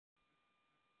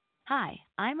Hi,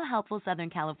 I'm a helpful Southern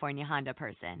California Honda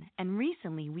person, and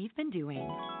recently we've been doing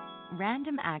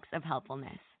random acts of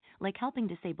helpfulness, like helping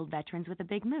disabled veterans with a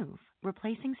big move,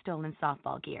 replacing stolen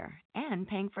softball gear, and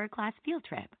paying for a class field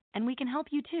trip. And we can help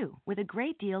you too with a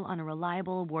great deal on a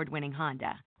reliable award-winning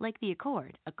Honda, like the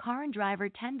Accord, a car and driver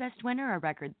 10 best winner a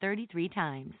record 33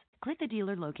 times. Click the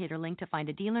dealer locator link to find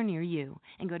a dealer near you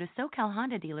and go to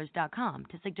SoCalHondaDealers.com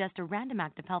to suggest a random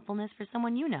act of helpfulness for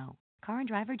someone you know. Car and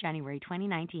driver, January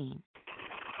 2019.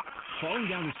 Falling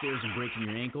down the stairs and breaking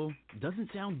your ankle doesn't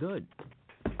sound good.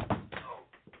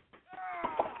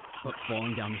 But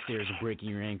falling down the stairs and breaking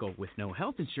your ankle with no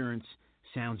health insurance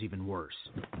sounds even worse.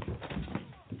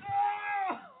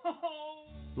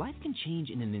 Life can change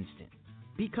in an instant.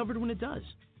 Be covered when it does.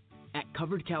 At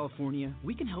Covered California,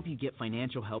 we can help you get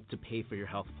financial help to pay for your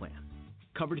health plan.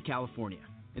 Covered California.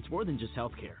 It's more than just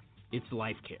health care. It's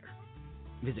life care.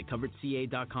 Visit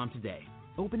coveredca.com today.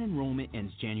 Open enrollment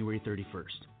ends January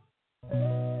 31st.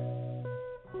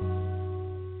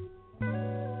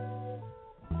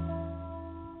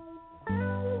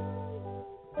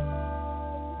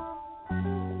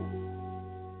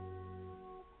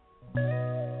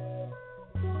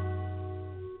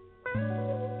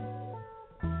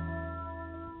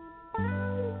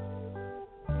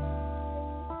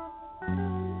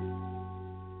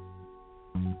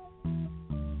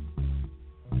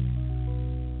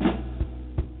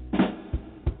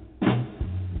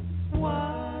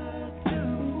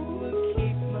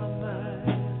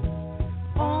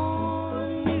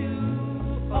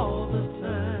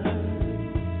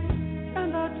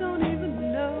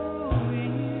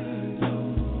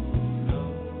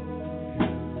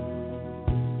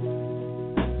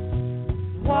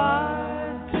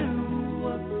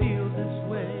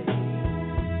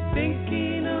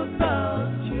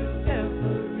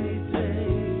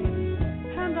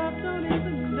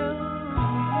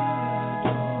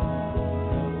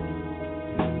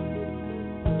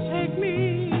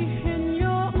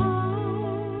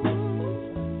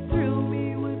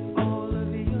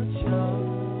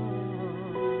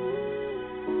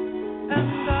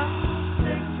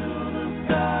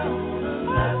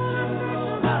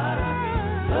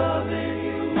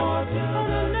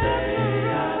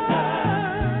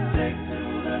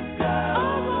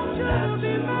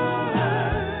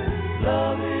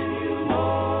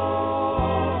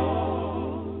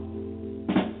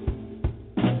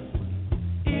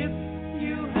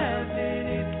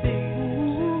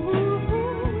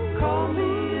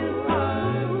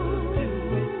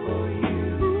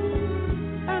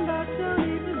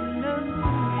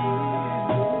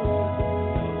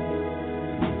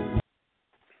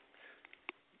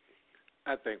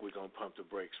 I think we're going to pump the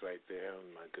brakes right there on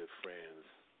my good friends,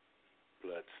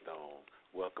 Bloodstone.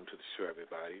 Welcome to the show,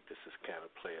 everybody. This is Can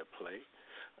a Player Play?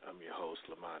 I'm your host,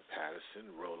 Lamont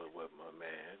Patterson, rolling with my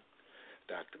man,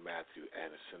 Dr. Matthew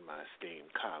Anderson, my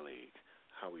esteemed colleague.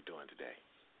 How are we doing today?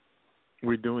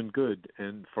 We're doing good,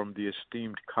 and from the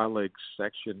esteemed colleagues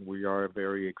section, we are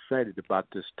very excited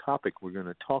about this topic we're going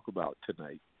to talk about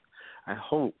tonight. I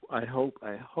hope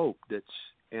that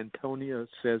Antonia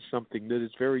says something that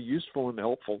is very useful and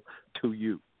helpful to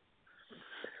you.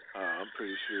 I'm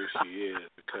pretty sure she is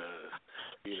because,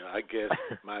 I guess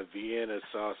my Vienna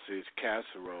sausage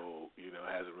casserole,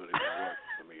 hasn't really been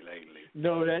working for me lately.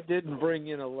 No, that didn't bring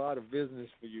in a lot of business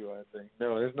for you, I think.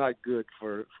 No, it's not good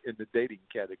in the dating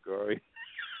category.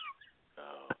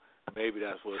 Maybe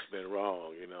that's what's been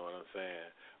wrong, you know what I'm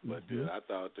saying? But dude, I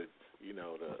thought that,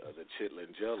 the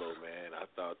chitlin jello, man, I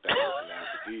thought that was an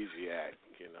aphrodisiac,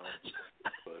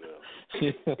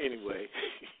 But anyway,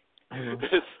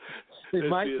 it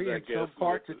might be in some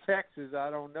parts of Texas, I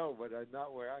don't know, but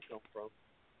not where I come from.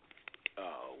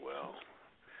 Oh, well,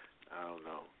 I don't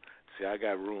know. See, I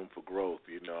got room for growth,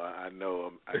 I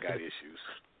know I got issues.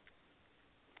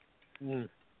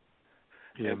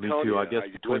 Yeah, Antonia, me too. I guess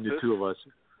between the two of us.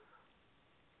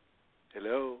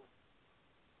 Hello.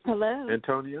 Hello.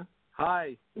 Antonia?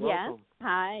 Hi. Welcome. Yes.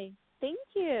 Hi. Thank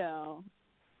you.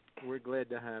 We're glad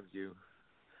to have you.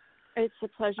 It's a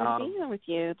pleasure being here with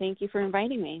you. Thank you for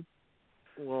inviting me.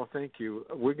 Well, thank you.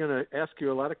 We're going to ask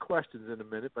you a lot of questions in a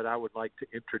minute, but I would like to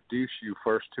introduce you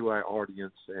first to our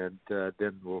audience, and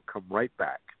then we'll come right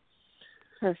back.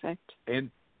 Perfect. And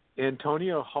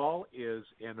Antonia Hall is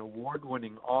an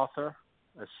award-winning author,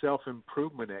 a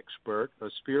self-improvement expert, a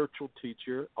spiritual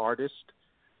teacher, artist,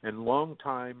 and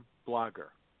longtime blogger.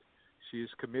 She is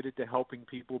committed to helping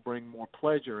people bring more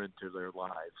pleasure into their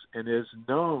lives and is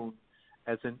known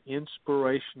as an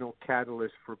inspirational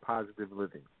catalyst for positive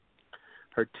living.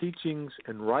 Her teachings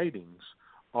and writings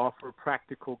offer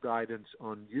practical guidance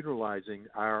on utilizing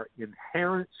our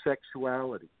inherent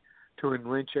sexuality to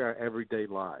enrich our everyday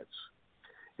lives.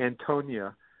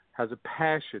 Antonia has a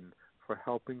passion for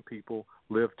helping people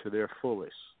live to their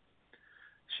fullest.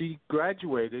 She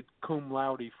graduated cum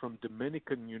laude from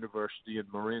Dominican University in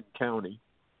Marin County,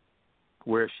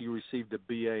 where she received a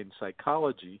BA in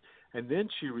psychology, and then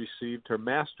she received her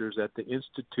master's at the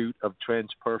Institute of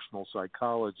Transpersonal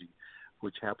Psychology,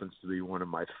 which happens to be one of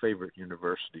my favorite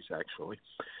universities, actually.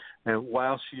 And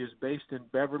while she is based in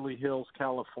Beverly Hills,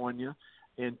 California,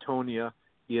 Antonia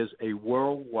is a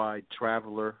worldwide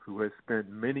traveler who has spent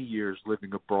many years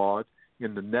living abroad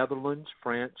in the Netherlands,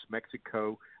 France,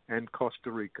 Mexico, and Costa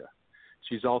Rica.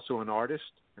 She's also an artist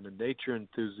and a nature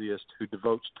enthusiast who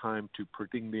devotes time to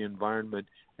protecting the environment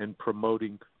and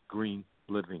promoting green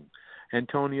living.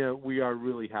 Antonia, we are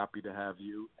really happy to have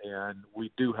you, and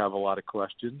we do have a lot of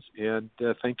questions, and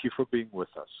thank you for being with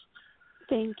us.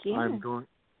 Thank you.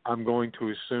 I'm going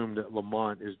to assume that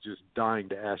Lamont is just dying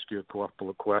to ask you a couple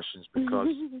of questions because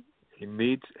he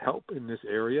needs help in this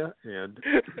area, and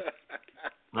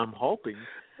I'm hoping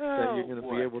that you're going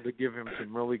to be able to give him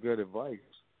some really good advice.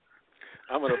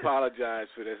 I'm going to apologize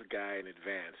for this guy in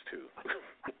advance,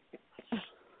 too.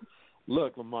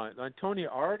 Look, Lamont, Antonia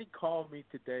already called me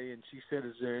today, and she said,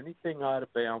 is there anything out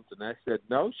of bounds? And I said,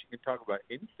 no, she can talk about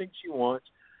anything she wants,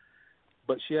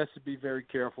 but she has to be very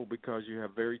careful because you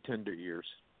have very tender ears.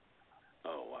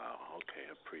 Oh, wow. Okay,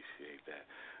 I appreciate that.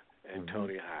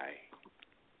 Antonia,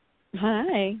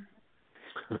 Hi.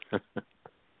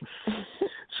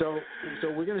 So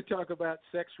we're going to talk about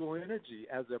sexual energy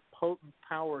as a potent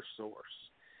power source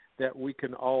that we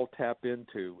can all tap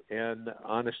into. And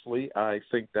honestly, I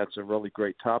think that's a really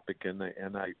great topic, and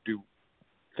I do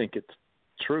think it's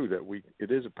true that it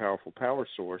is a powerful power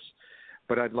source.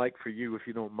 But I'd like for you, if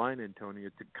you don't mind, Antonia,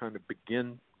 to kind of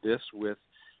begin this with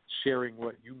sharing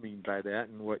what you mean by that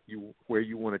and where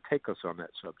you want to take us on that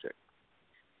subject.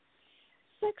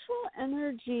 Sexual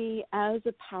energy as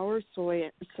a power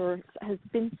source has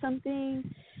been something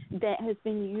that has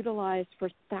been utilized for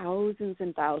thousands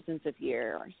and thousands of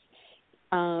years.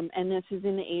 And this is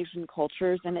in the Asian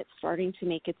cultures, and it's starting to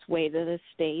make its way to the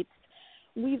States.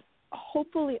 We've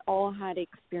hopefully all had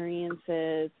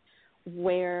experiences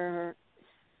where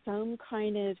some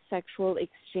kind of sexual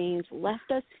exchange left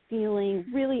us feeling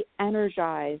really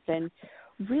energized and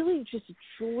really just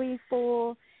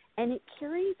joyful, and it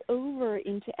carries over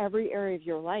into every area of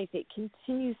your life. It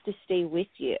continues to stay with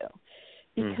you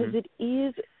because it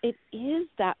is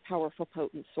that powerful,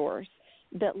 potent source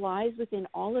that lies within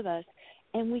all of us,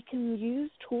 and we can use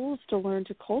tools to learn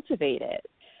to cultivate it.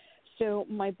 So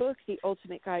my book, The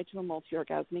Ultimate Guide to a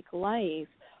Multi-Orgasmic Life,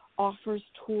 offers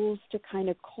tools to kind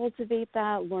of cultivate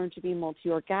that, learn to be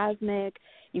multi-orgasmic.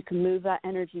 You can move that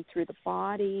energy through the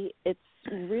body. It's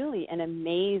really an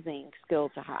amazing skill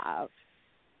to have.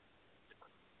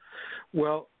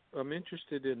 Well, I'm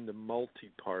interested in the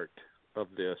multi-part of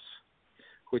this,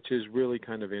 which is really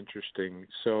kind of interesting.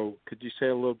 So could you say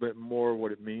a little bit more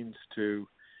what it means to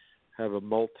have a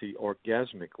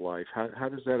multi-orgasmic life? How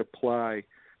does that apply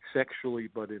sexually,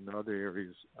 but in other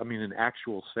areas? I mean, in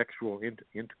actual sexual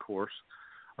intercourse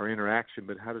or interaction,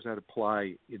 but how does that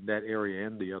apply in that area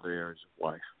and the other areas of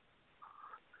life?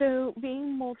 So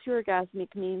being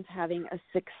multi-orgasmic means having a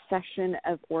succession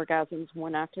of orgasms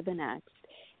one after the next,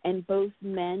 and both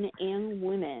men and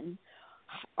women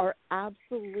are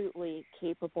absolutely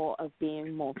capable of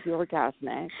being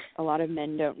multi-orgasmic. A lot of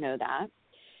men don't know that.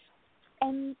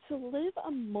 And to live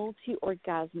a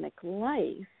multi-orgasmic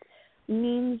life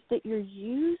means that you're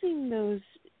using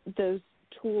those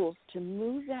tools to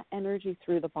move that energy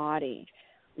through the body.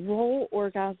 Roll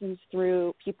orgasms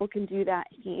through. People can do that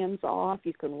hands off.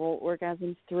 You can roll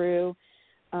orgasms through.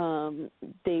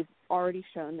 They've already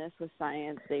shown this with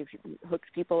science. They've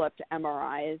hooked people up to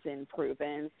MRIs and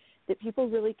proven that people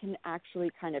really can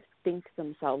actually kind of think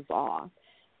themselves off.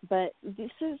 But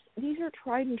these are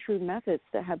tried and true methods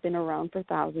that have been around for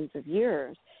thousands of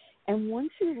years. And once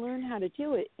you learn how to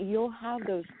do it, you'll have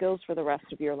those skills for the rest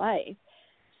of your life.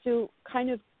 So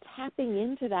kind of tapping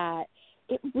into that,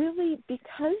 it really,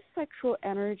 because sexual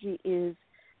energy is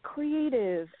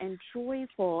creative and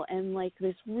joyful and like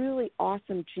this really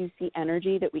awesome, juicy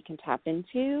energy that we can tap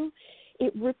into,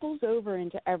 it ripples over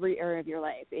into every area of your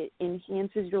life. It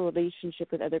enhances your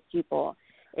relationship with other people.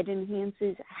 It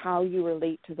enhances how you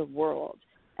relate to the world.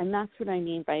 And that's what I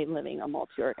mean by living a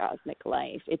multi-orgasmic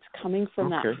life. It's coming from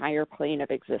that higher plane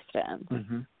of existence.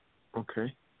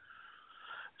 Okay.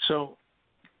 So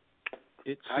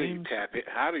it seems...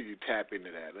 How do you tap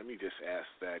into that? Let me just ask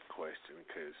that question,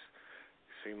 because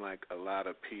it seems like a lot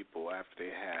of people, after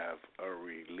they have a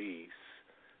release,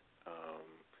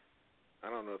 I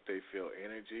don't know if they feel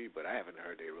energy, but I haven't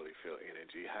heard they really feel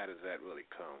energy. How does that really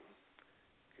come?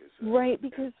 Right,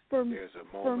 because there's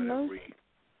a moment of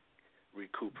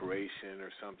recuperation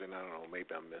or something. I don't know.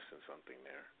 Maybe I'm missing something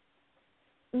there.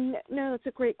 No, that's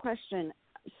a great question.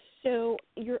 So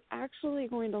you're actually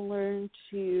going to learn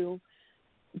to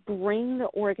bring the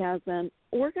orgasm.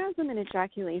 Orgasm and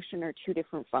ejaculation are two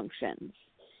different functions.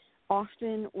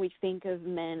 Often we think of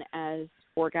men as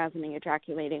orgasming,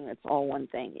 ejaculating, it's all one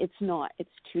thing. It's not. It's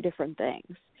two different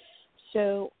things.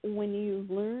 So when you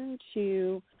learn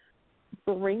to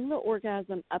bring the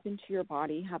orgasm up into your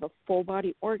body, have a full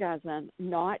body orgasm,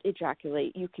 not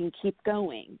ejaculate, you can keep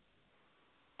going.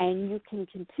 And you can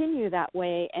continue that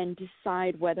way and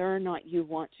decide whether or not you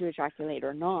want to ejaculate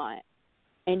or not.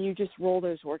 And you just roll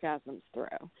those orgasms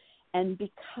through. And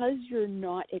because you're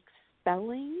not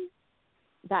expelling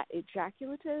that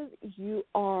ejaculative, you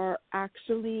are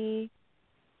actually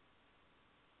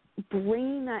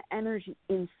bringing that energy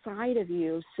inside of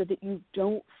you so that you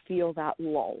don't feel that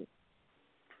lull.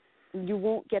 You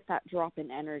won't get that drop in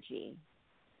energy.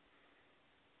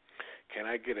 Can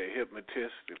I get a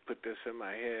hypnotist to put this in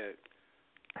my head?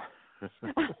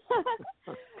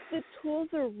 The tools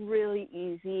are really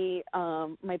easy.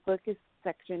 My book is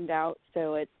sectioned out,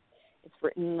 so it's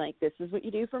written like, this is what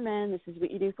you do for men, this is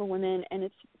what you do for women, and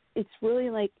it's really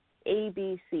like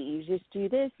ABC. You just do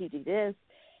this, you do this,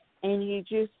 and you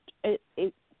just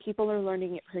people are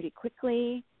learning it pretty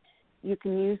quickly. You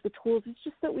can use the tools. It's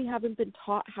just that we haven't been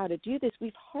taught how to do this.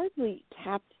 We've hardly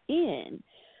tapped in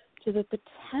to the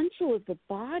potential of the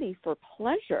body for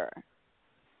pleasure.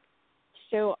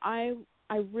 So I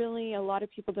really, a lot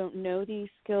of people don't know these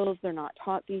skills. They're not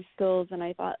taught these skills. And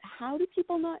I thought, how do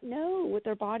people not know what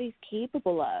their body's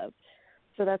capable of?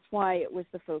 So that's why it was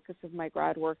the focus of my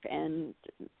grad work and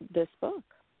this book.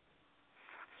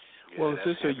 Yeah, well, is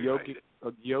this a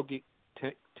yogic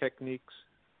techniques?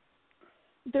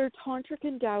 They're tantric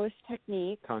and Taoist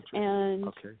techniques. Tantric. And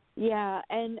okay. Yeah,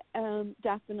 and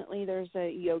definitely there's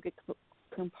a yogic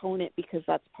component because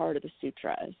that's part of the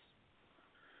sutras.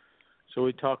 So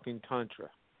we're talking Tantra.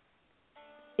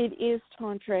 It is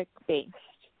tantric based.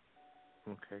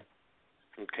 Okay.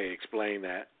 Okay, explain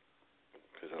that,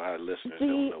 because a lot of listeners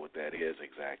don't know what that is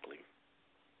exactly.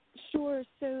 Sure.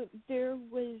 So there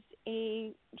was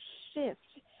a shift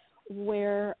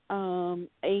where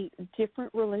a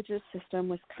different religious system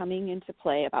was coming into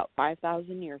play about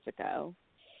 5,000 years ago.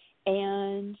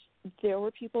 And there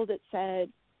were people that said,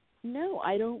 no,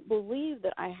 I don't believe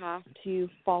that I have to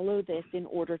follow this in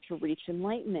order to reach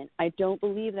enlightenment. I don't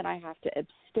believe that I have to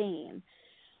abstain.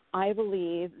 I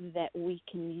believe that we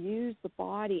can use the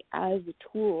body as a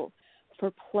tool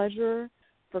for pleasure,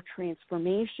 for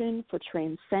transformation, for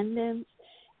transcendence.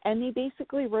 And they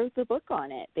basically wrote the book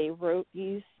on it. They wrote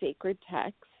these sacred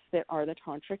texts that are the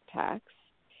tantric texts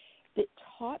that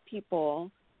taught people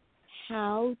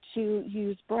how to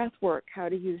use breath work, how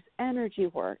to use energy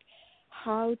work,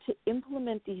 how to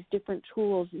implement these different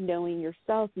tools, knowing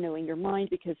yourself, knowing your mind,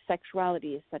 because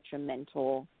sexuality is such a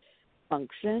mental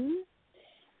function.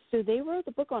 So they wrote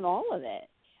the book on all of it,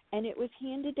 and it was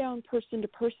handed down person to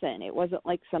person. It wasn't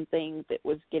like something that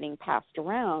was getting passed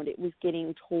around. It was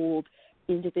getting told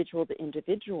individual to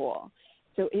individual.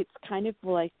 So it's kind of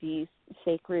like these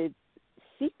sacred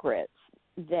secrets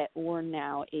that we're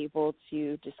now able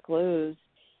to disclose,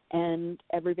 and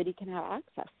everybody can have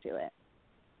access to it.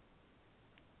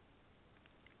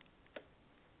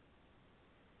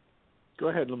 Go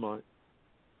ahead, Lamont.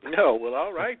 No, well,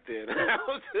 all right then. I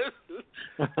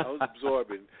was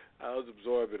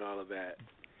absorbing all of that,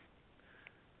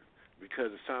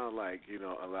 because it sounds like,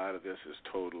 a lot of this is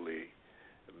totally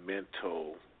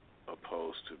mental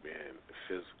opposed to being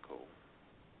physical.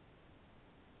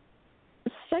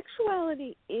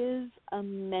 Sexuality is a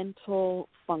mental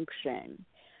function.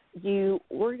 You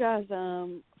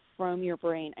orgasm from your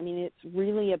brain. I mean, it's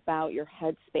really about your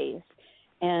headspace.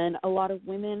 And a lot of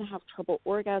women have trouble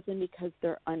orgasm because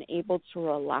they're unable to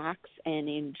relax and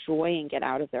enjoy and get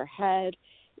out of their head.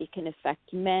 It can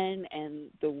affect men and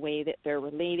the way that they're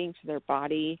relating to their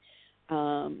body.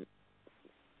 Our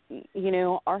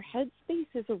headspace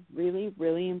is a really,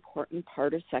 really important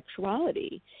part of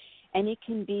sexuality. And it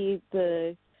can be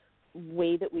the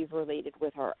way that we've related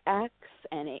with our ex,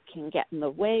 and it can get in the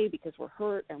way because we're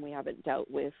hurt and we haven't dealt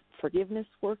with forgiveness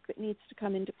work that needs to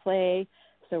come into play.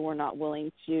 So we're not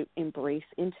willing to embrace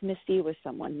intimacy with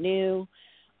someone new.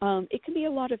 It can be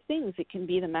a lot of things. It can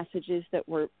be the messages that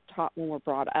we're taught when we're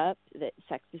brought up, that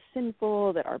sex is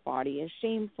sinful, that our body is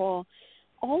shameful.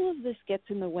 All of this gets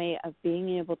in the way of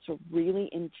being able to really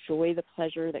enjoy the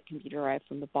pleasure that can be derived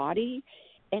from the body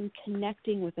and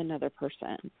connecting with another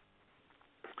person.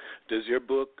 Does your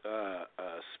book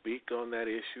speak on that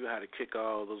issue, how to kick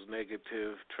all those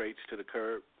negative traits to the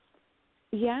curb?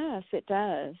 Yes, it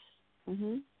does.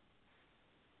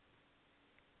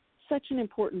 Such an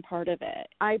important part of it.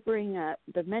 I bring up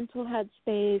the mental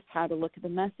headspace, how to look at the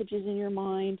messages in your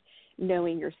mind,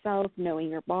 knowing yourself, knowing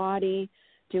your body,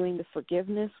 doing the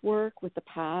forgiveness work with the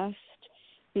past,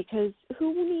 because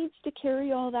who needs to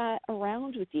carry all that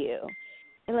around with you?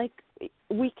 Like,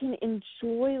 we can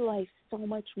enjoy life so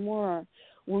much more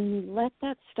when we let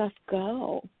that stuff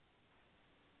go.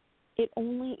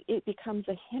 It becomes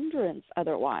a hindrance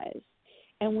otherwise,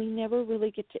 and we never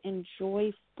really get to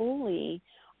enjoy fully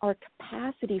our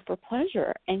capacity for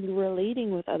pleasure and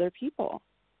relating with other people.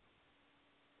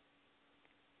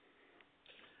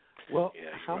 Well,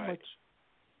 yeah,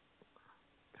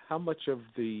 how much of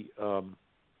the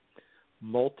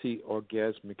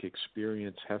multi-orgasmic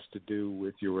experience has to do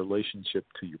with your relationship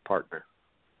to your partner?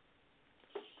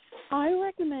 I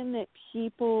recommend that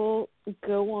people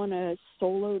go on a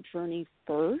solo journey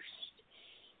first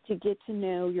to get to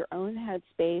know your own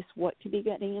headspace, what could be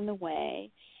getting in the way,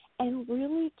 and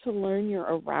really to learn your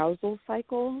arousal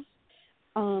cycles.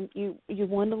 You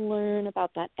want to learn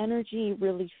about that energy,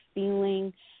 really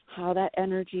feeling how that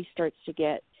energy starts to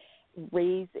get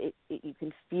raised. You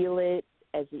can feel it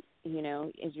as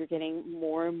you're getting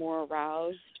more and more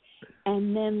aroused,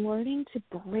 and then learning to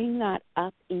bring that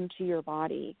up into your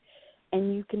body.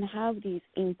 And you can have these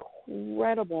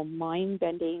incredible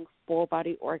mind-bending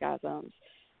full-body orgasms,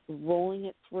 rolling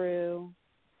it through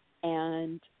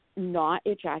and not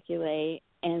ejaculate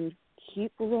and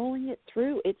keep rolling it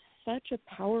through. It's such a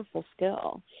powerful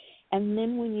skill. And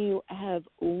then when you have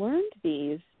learned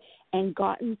these and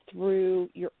gotten through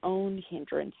your own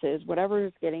hindrances, whatever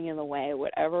is getting in the way,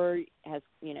 whatever has,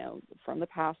 from the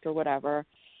past or whatever,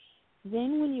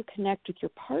 then when you connect with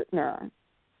your partner,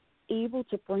 able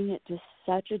to bring it to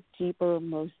such a deeper,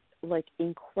 most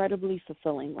incredibly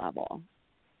fulfilling level.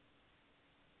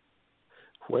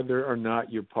 Whether or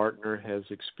not your partner has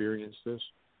experienced this?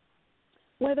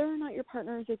 Whether or not your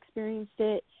partner has experienced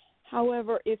it.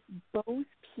 However, if both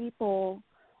people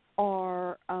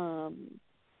are,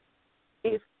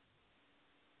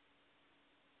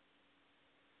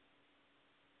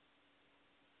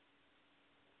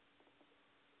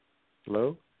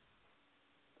 Hello?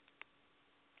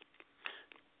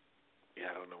 Yeah,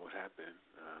 I don't know what happened.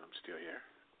 I'm still here.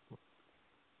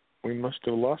 We must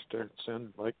have lost her. It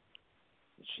sounded like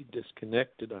she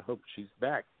disconnected. I hope she's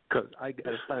back, because I got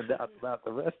to find out about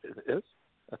the rest of this.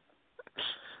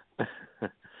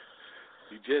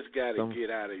 You just got to get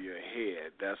out of your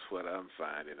head. That's what I'm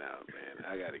finding out, man.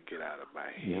 I got to get out of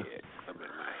my head. Yeah. I'm in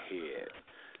my head.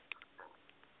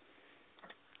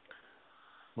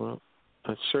 Well,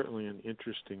 that's certainly an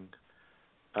interesting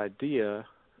idea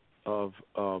of,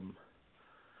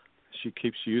 she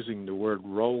keeps using the word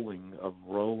rolling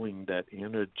that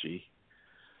energy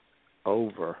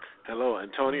over. Hello,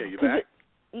 Antonia, you back?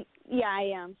 Yeah,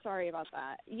 I am. Sorry about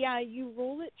that. Yeah, you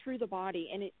roll it through the body,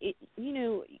 and it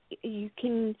you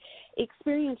can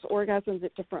experience orgasms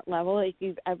at different levels. If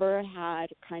you've ever had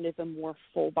kind of a more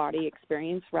full body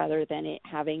experience rather than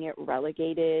having it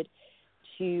relegated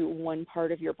to one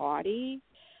part of your body,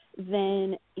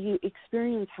 then you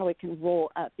experience how it can roll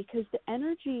up, because the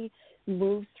energy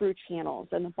moves through channels,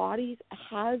 and the body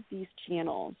has these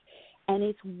channels, and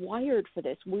it's wired for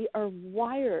this. We are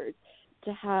wired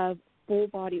to have full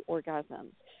body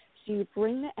orgasms. So you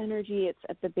bring the energy, it's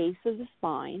at the base of the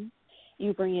spine,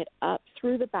 you bring it up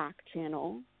through the back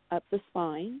channel, up the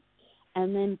spine,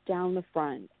 and then down the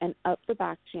front and up the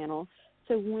back channel.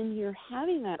 So when you're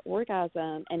having that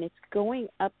orgasm and it's going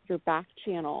up your back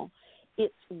channel,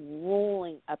 it's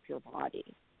rolling up your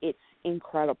body. It's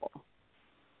incredible.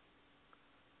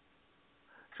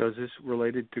 So is this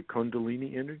related to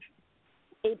Kundalini energy?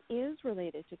 It is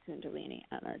related to Kundalini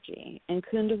energy, and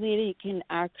Kundalini can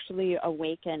actually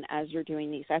awaken as you're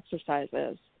doing these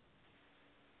exercises.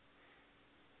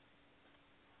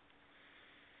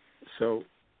 So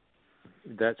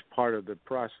that's part of the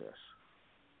process.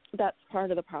 That's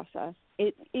part of the process.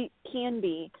 It can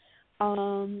be.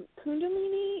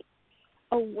 Kundalini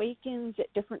awakens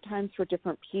at different times for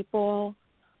different people.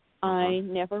 I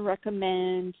never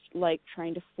recommend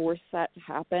trying to force that to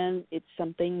happen. It's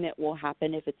something that will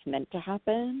happen if it's meant to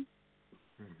happen.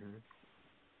 Mm-hmm.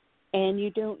 And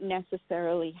you don't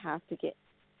necessarily have to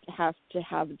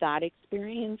have that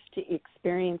experience to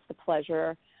experience the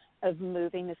pleasure of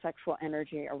moving the sexual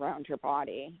energy around your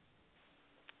body.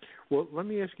 Well, let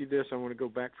me ask you this. I want to go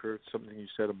back for something you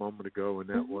said a moment ago, and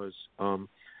that was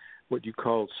what you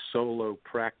call solo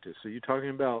practice. Are you talking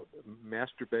about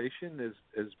masturbation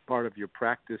as part of your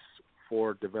practice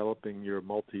for developing your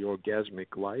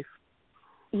multi-orgasmic life?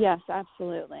 Yes,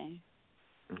 absolutely.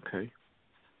 Okay.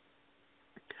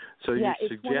 So yeah,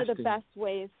 you're it's one of the best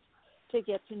ways to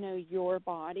get to know your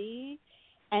body,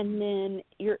 and then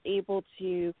you're able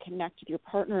to connect with your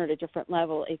partner at a different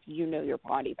level if you know your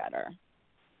body better.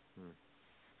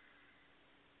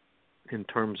 In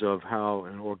terms of how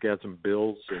an orgasm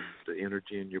builds and the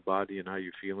energy in your body and how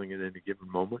you're feeling at any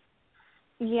given moment?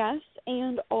 Yes,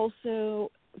 and also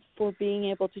for being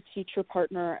able to teach your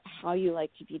partner how you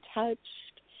like to be touched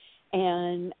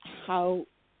and how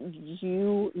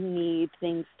you need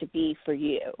things to be for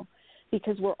you,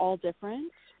 because we're all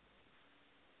different,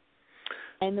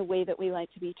 and the way that we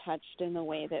like to be touched and the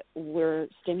way that we're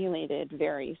stimulated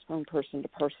varies from person to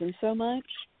person so much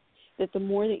that the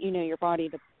more that you know your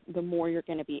body, the more you're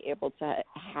going to be able to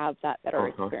have that better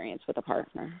experience with a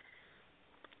partner.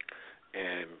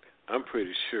 And I'm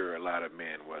pretty sure a lot of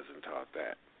men wasn't taught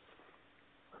that.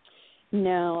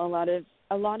 No,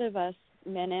 a lot of us,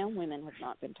 men and women, have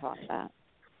not been taught that.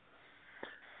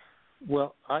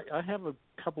 Well, I have a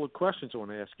couple of questions I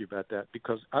want to ask you about that,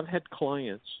 because I've had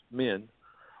clients, men,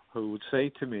 who would say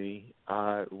to me,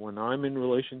 when I'm in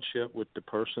relationship with the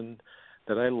person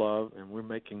that I love and we're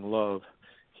making love,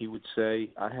 he would say,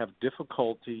 I have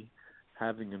difficulty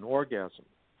having an orgasm.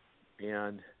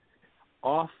 And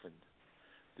often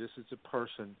this is a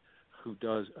person who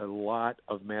does a lot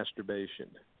of masturbation.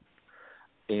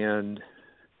 And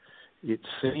it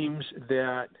seems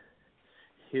that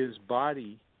his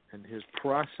body and his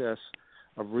process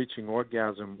of reaching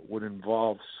orgasm would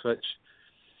involve such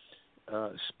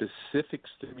specific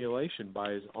stimulation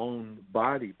by his own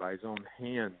body, by his own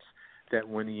hands, that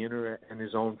when he entered in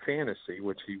his own fantasy,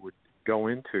 which he would go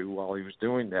into while he was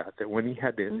doing that when he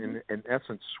had to, in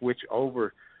essence, switch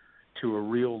over to a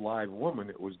real live woman,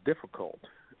 it was difficult.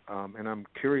 And I'm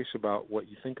curious about what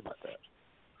you think about that.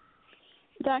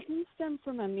 That can stem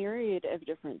from a myriad of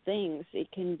different things.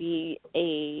 It can be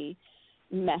a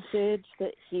message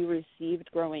that he received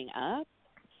growing up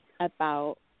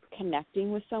about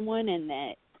connecting with someone, and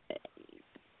that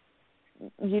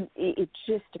it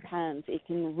just depends. It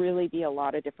can really be a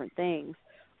lot of different things.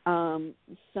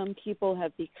 Some people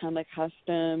have become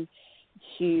accustomed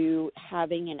to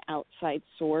having an outside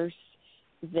source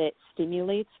that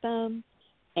stimulates them,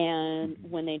 and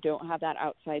when they don't have that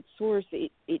outside source,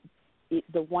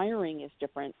 the wiring is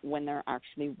different when they're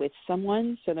actually with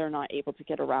someone, so they're not able to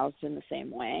get aroused in the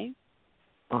same way.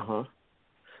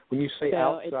 When you say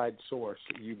outside source,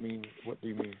 what do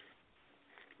you mean?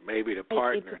 Maybe the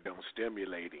partner don't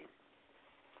stimulate him.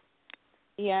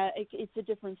 Yeah, it's a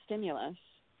different stimulus.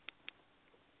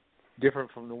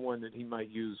 Different from the one that he might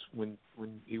use when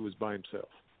he was by himself.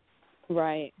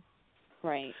 Right.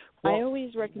 Well, I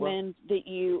always recommend that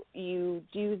you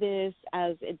do this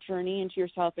as a journey into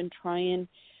yourself and try and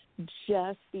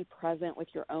just be present with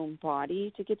your own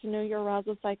body to get to know your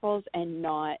arousal cycles, and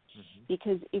not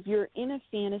because if you're in a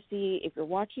fantasy, if you're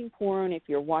watching porn, if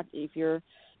you're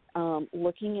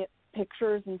looking at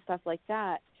pictures and stuff like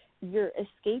that, you're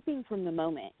escaping from the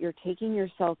moment. You're taking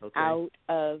yourself out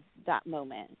of that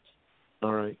moment.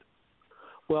 All right.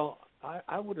 Well,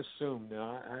 I would assume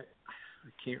now. I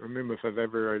can't remember if I've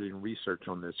ever read any research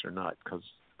on this or not, because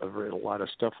I've read a lot of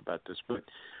stuff about this, but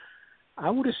I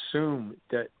would assume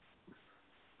that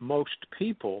most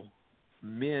people,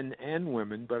 men and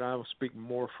women, but I will speak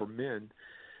more for men,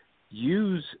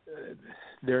 use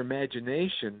their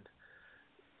imagination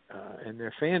and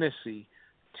their fantasy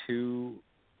to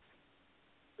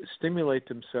stimulate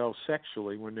themselves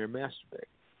sexually when they're masturbating.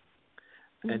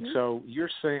 And so you're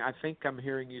saying, I think I'm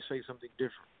hearing you say something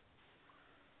different.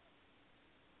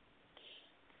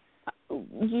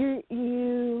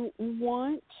 You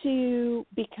want to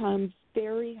become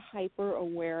very hyper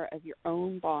aware of your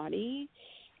own body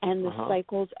and the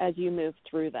cycles as you move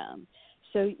through them.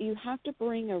 So you have to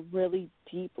bring a really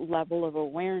deep level of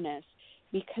awareness,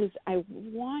 because I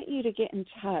want you to get in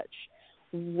touch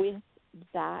with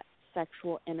that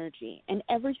sexual energy. And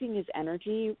everything is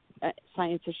energy.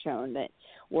 Science has shown that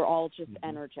we're all just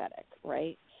energetic,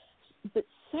 right? But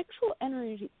sexual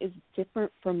energy is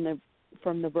different from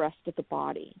the rest of the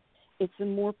body. It's a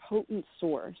more potent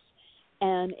source,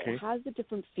 and it has a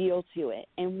different feel to it.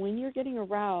 And when you're getting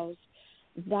aroused,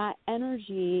 that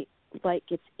energy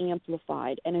gets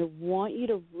amplified, and I want you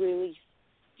to really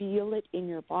feel it in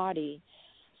your body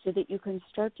so that you can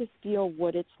start to feel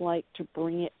what it's like to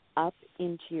bring it up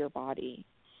into your body.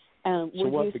 So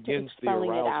what begins the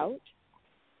arousal? It out.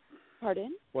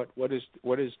 Pardon? What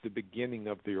is the beginning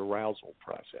of the arousal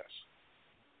process?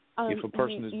 if a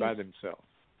person is by themselves.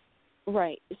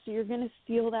 Right. So you're going to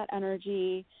feel that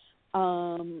energy.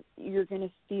 You're going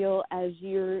to feel as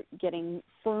you're getting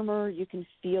firmer, you can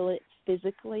feel it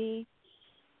physically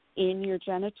in your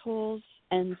genitals.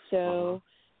 And so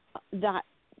that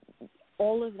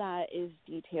all of that is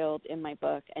detailed in my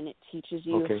book, and it teaches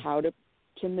you how to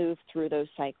move through those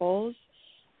cycles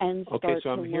and start to learn. Okay, so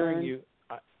I'm hearing you.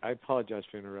 I apologize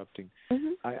for interrupting.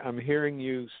 Mm-hmm. I'm hearing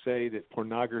you say that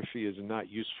pornography is not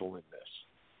useful in this.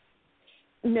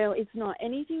 No, it's not.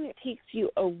 Anything that takes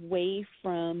you away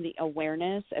from the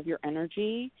awareness of your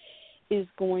energy is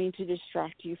going to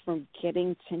distract you from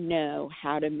getting to know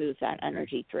how to move that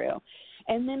energy through.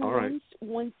 And then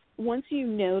once you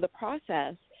know the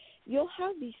process, you'll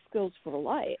have these skills for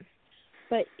life.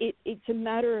 But it's a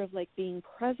matter of like being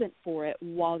present for it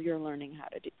while you're learning how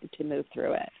to move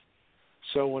through it.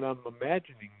 So what I'm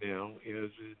imagining now is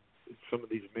some of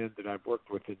these men that I've worked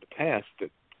with in the past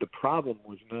that the problem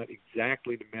was not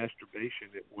exactly the masturbation.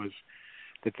 It was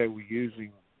that they were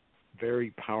using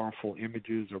very powerful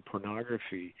images or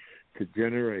pornography to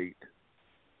generate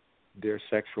their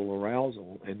sexual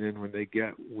arousal. And then when they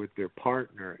get with their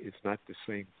partner, it's not the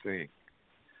same thing.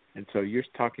 And so you're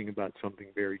talking about something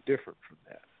very different from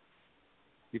that.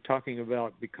 You're talking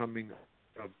about becoming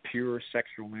a pure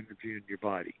sexual energy in your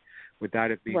body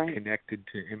without it being connected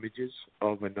to images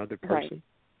of another person.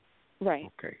 Right.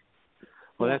 Okay.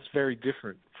 Well, that's very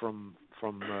different from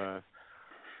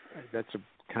that's a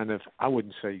kind of, I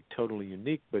wouldn't say totally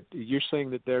unique, but you're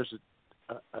saying that there's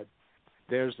a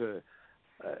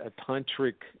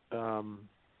tantric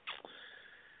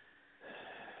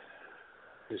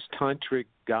there's tantric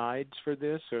guides for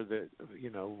this, or that,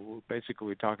 basically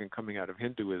we're talking coming out of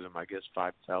Hinduism, I guess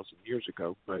 5,000 years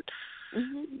ago, but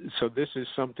so this is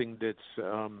something that's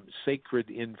sacred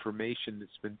information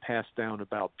that's been passed down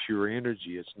about pure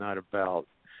energy. It's not about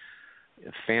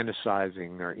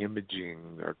fantasizing or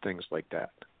imaging or things like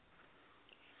that.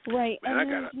 Right, and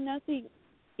there's nothing.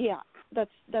 Yeah,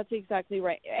 that's exactly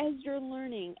right. As you're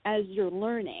learning,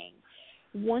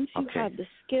 once you have the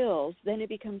skills, then it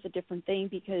becomes a different thing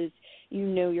because you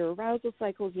know your arousal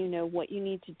cycles, you know what you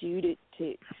need to do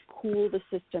to cool the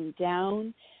system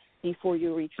down before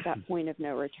you reach that point of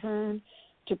no return,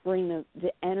 to bring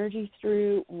the energy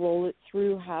through, roll it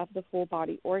through, have the full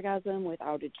body orgasm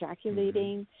without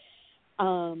ejaculating,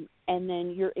 and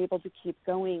then you're able to keep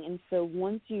going. And so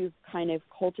once you've kind of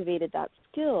cultivated that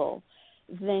skill,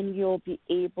 then you'll be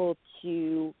able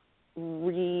to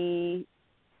reintroduce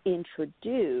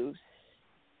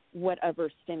whatever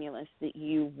stimulus that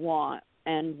you want,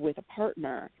 and with a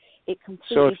partner, it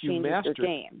completely changes your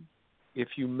game.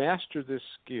 If you master this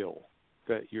skill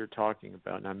that you're talking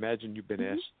about, and I imagine you've been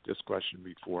asked this question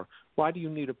before, why do you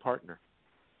need a partner?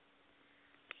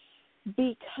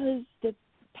 Because the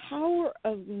power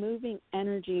of moving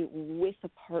energy with a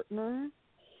partner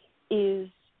is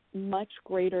much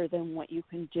greater than what you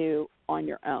can do on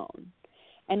your own.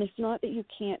 And it's not that you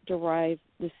can't derive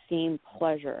the same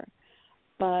pleasure,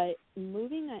 but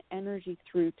moving that energy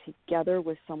through together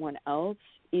with someone else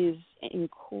is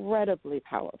incredibly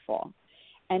powerful.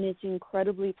 And it's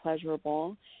incredibly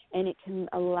pleasurable, and it can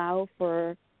allow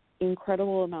for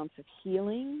incredible amounts of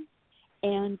healing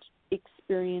and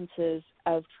experiences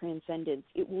of transcendence.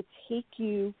 It will take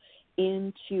you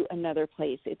into another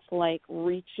place. It's like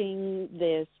reaching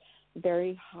this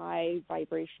very high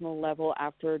vibrational level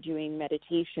after doing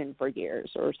meditation for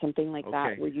years or something like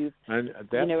that, where you've... And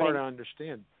that part I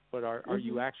understand, but are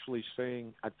you actually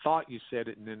saying, I thought you said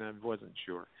it and then I wasn't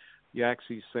sure, you're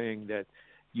actually saying that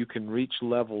you can reach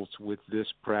levels with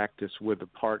this practice with a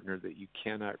partner that you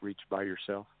cannot reach by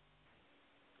yourself?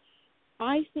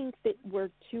 I think that where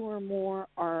two or more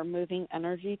are moving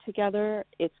energy together,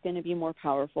 it's going to be more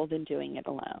powerful than doing it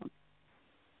alone.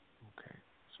 Okay,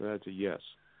 so that's a yes.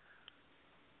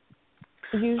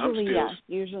 Usually, yes.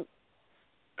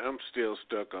 I'm still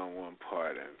stuck on one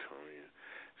part, Antonia.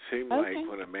 Seems like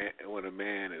when a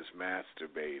man is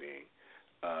masturbating,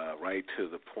 right to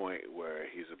the point where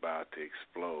he's about to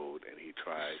explode, and he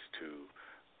tries to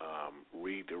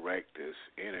redirect this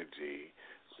energy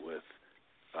with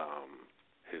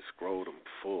his scrotum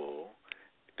full.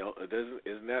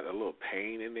 Isn't that a little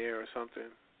pain in there or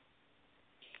something?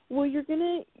 Well,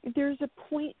 there's a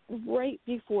point right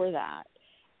before that,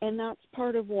 and that's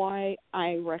part of why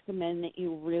I recommend that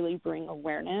you really bring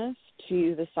awareness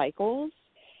to the cycles,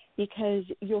 because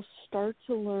you'll start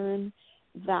to learn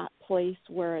that place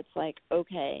where it's like,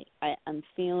 okay, I'm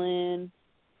feeling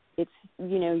it's,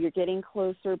 you're getting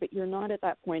closer, but you're not at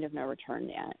that point of no return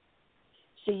yet.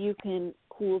 So you can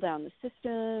cool down the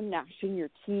system, gnashing your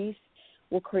teeth,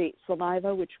 will create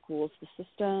saliva, which cools the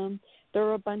system. There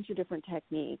are a bunch of different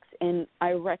techniques, and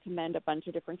I recommend a bunch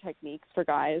of different techniques for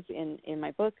guys in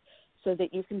my book so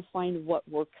that you can find what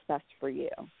works best for you.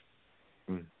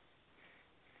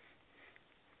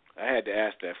 I had to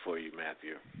ask that for you,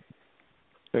 Matthew.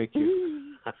 Thank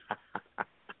you.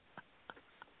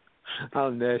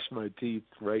 I'll gnash my teeth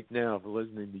right now for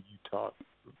listening to you talk.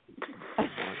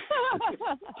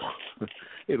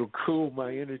 It'll cool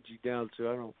my energy down so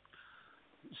I don't.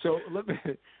 So let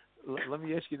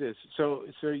me ask you this. So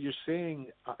you're saying,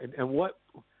 and what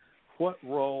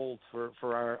role for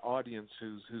our audience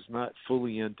who's not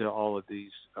fully into all of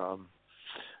these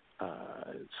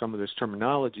some of this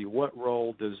terminology, what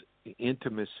role does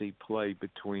intimacy play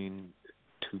between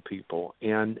two people,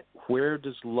 and where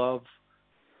does love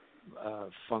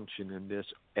function in this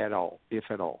at all, if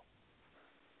at all?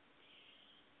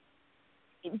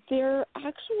 There are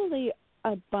actually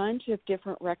a bunch of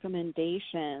different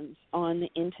recommendations on the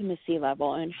intimacy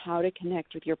level and how to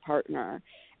connect with your partner.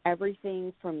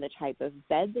 Everything from the type of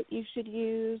bed that you should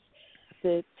use,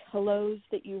 the pillows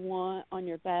that you want on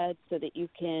your bed so that you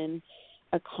can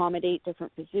accommodate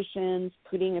different positions.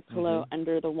 Putting a pillow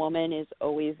under the woman is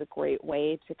always a great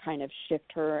way to kind of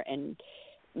shift her, and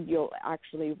you'll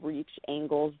actually reach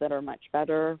angles that are much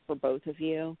better for both of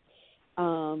you.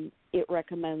 It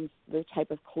recommends the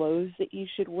type of clothes that you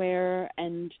should wear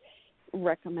and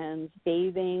recommends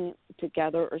bathing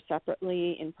together or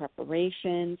separately in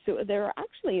preparation. So there are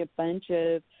actually a bunch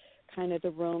of kind of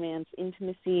the romance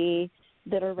intimacy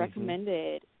that are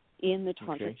recommended in the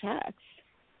tantric text.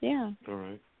 Yeah. All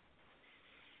right.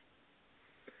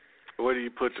 Where do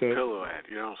you put the pillow at?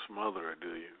 You don't smother her, do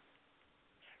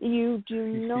you? You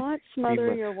do not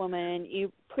smother your woman.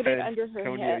 You put it under her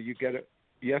Antonia, hip.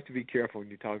 you have to be careful when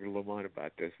you're talking to Lamont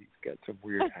about this. He's got some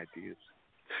weird ideas.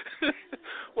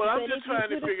 Well, I'm just trying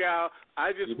to figure out.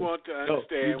 I just want to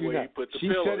understand where you put the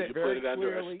pillow. You put it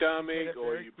under her stomach,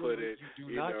 or you put it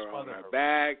on her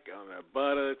back, on her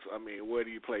buttocks. I mean, where do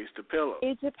you place the pillow?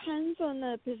 It depends on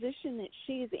the position that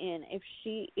she's in. If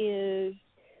she is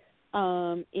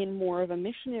in more of a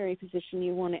missionary position,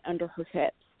 you want it under her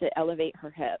hips to elevate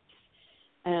her hips,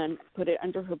 and put it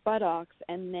under her buttocks,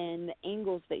 and then the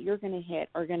angles that you're going to hit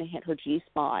are going to hit her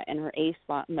G-spot and her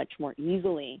A-spot much more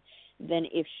easily than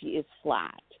if she is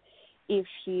flat. If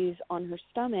she's on her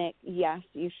stomach, yes,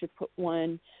 you should put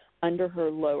one under her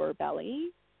lower belly.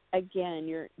 Again,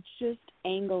 you're just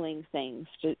angling things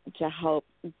to help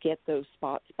get those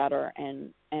spots better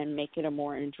and make it a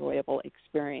more enjoyable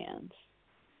experience.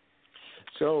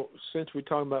 So since we're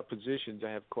talking about positions,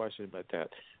 I have a question about that.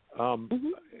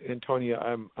 Antonia,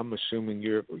 I'm assuming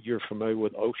you're familiar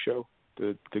with Osho,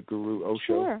 the guru Osho.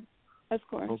 Sure, of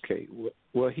course. Okay.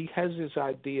 Well, he has this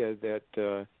idea that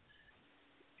the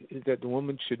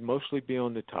woman should mostly be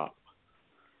on the top,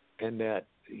 and that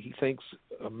he thinks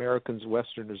Americans,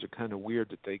 Westerners, are kind of weird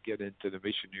that they get into the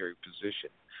missionary position,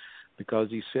 because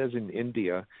he says in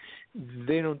India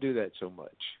they don't do that so much,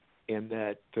 and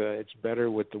that it's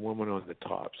better with the woman on the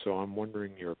top. So I'm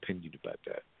wondering your opinion about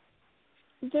that.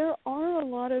 There are a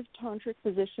lot of tantric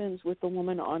positions with the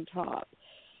woman on top.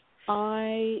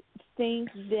 I think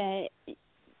that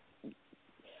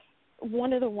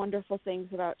one of the wonderful things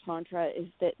about Tantra is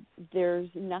that there's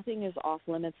nothing is off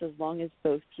limits as long as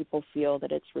both people feel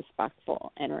that it's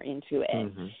respectful and are into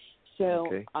it. So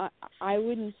I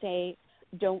wouldn't say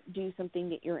don't do something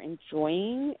that you're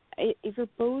enjoying. If you're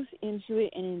both into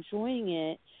it and enjoying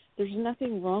it, there's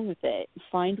nothing wrong with it.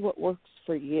 Find what works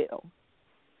for you.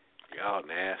 Y'all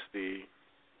nasty.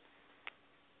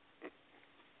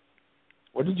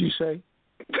 What did you say?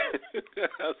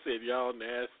 I said y'all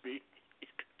nasty.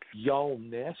 Y'all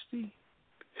nasty?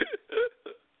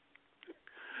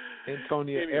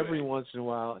 Antonia, anyway. Every once in a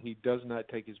while, he does not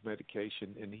take his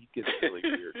medication, and he gets really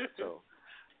weird. So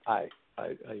I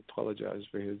apologize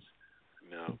for his.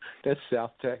 No. That's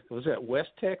South Texas. Was that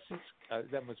West Texas?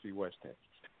 That must be West Texas.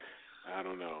 I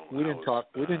don't know. We didn't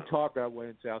talk that way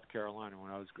in South Carolina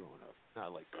when I was growing up.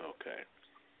 Not like that.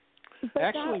 Okay. But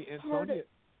actually, Antonia,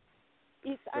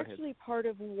 it's actually part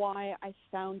of why I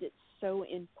found it so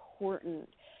important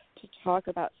to talk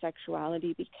about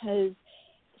sexuality, because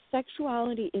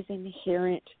sexuality is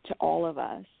inherent to all of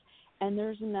us, and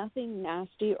there's nothing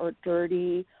nasty or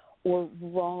dirty or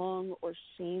wrong or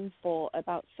shameful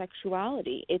about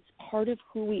sexuality. It's part of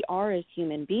who we are as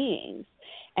human beings,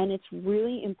 and it's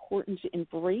really important to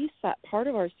embrace that part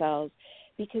of ourselves,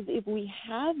 because if we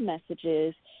have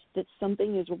messages that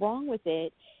something is wrong with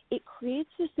it, it creates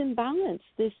this imbalance,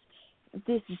 this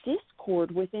discord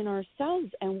within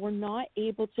ourselves, and we're not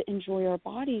able to enjoy our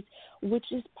bodies, which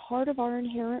is part of our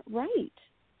inherent right.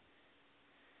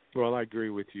 Well, I agree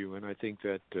with you, and I think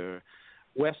that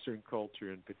Western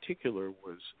culture in particular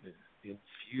was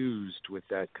infused with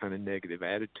that kind of negative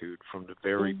attitude from the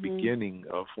very beginning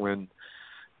of when,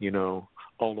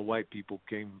 all the white people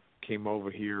came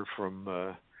over here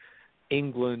from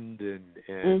England and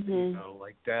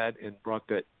like that, and brought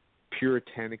that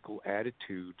puritanical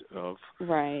attitude of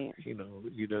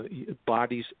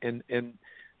bodies and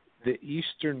the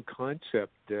Eastern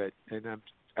concept that, and I'm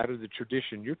out of the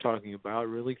tradition you're talking about,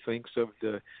 really thinks of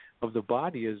the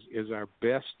body as our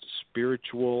best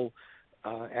spiritual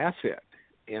asset,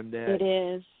 and that it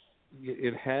is.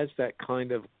 It has that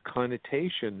kind of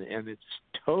connotation, and it's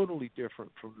totally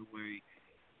different from the way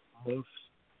most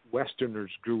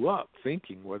Westerners grew up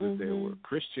thinking, whether they were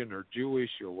Christian or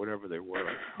Jewish or whatever they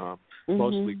were,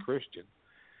 mostly Christian.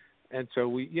 And so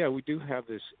we do have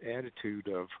this attitude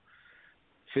of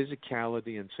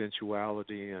physicality and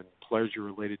sensuality and pleasure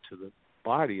related to the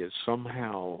body as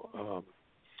somehow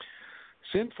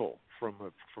sinful from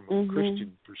a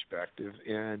Christian perspective,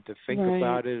 and to think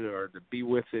about it or to be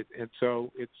with it. And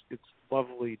so it's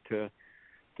lovely to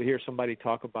hear somebody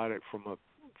talk about it from a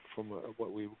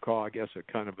what we would call, I guess, a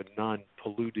kind of a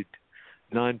non-polluted,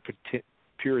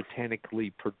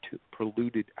 non-puritanically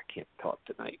polluted. I can't talk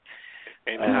tonight.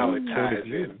 And how it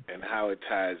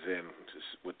ties in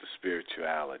with the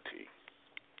spirituality.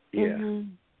 Yeah.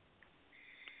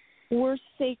 We're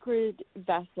sacred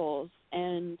vessels,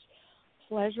 and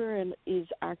pleasure is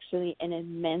actually an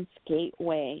immense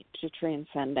gateway to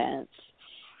transcendence.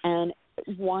 And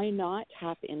why not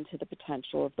tap into the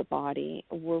potential of the body?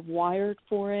 We're wired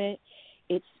for it.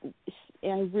 I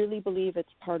really believe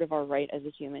it's part of our right as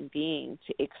a human being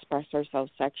to express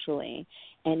ourselves sexually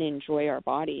and enjoy our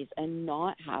bodies and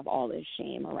not have all this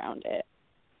shame around it.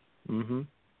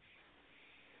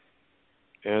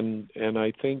 And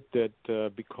I think that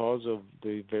because of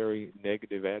the very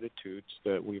negative attitudes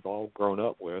that we've all grown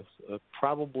up with,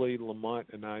 probably Lamont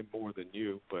and I more than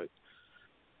you, but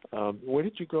where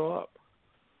did you grow up?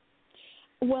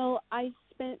 Well, I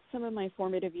spent some of my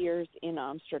formative years in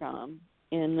Amsterdam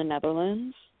in the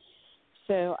Netherlands.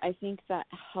 So I think that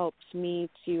helps me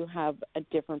to have a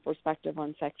different perspective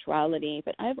on sexuality.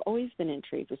 But I've always been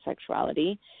intrigued with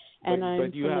sexuality. And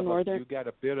but you have a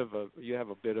bit of a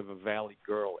Valley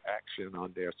girl accent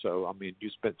on there. So I mean, you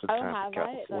spent some time in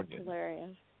California. That's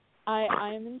hilarious.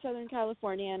 I'm in Southern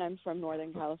California, and I'm from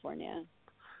Northern California.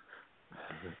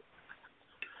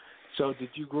 So did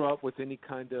you grow up with any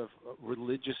kind of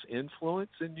religious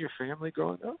influence in your family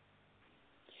growing up?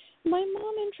 My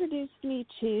mom introduced me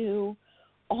to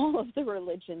all of the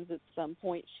religions at some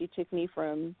point. She took me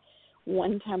from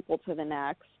one temple to the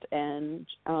next, and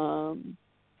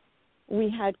we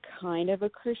had kind of a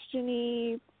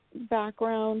Christian-y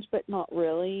background, but not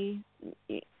really.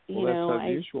 That's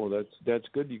unusual. That's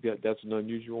good. That's an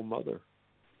unusual mother.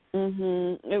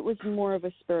 It was more of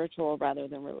a spiritual rather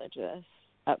than religious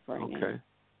upbringing. Okay.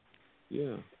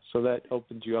 Yeah. So that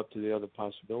opens you up to the other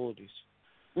possibilities.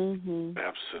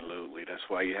 Absolutely. That's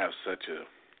why you have such a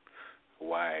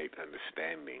wide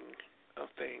understanding of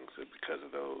things because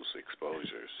of those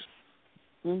exposures.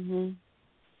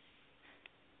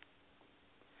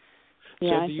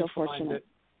 Yeah, so I feel fortunate.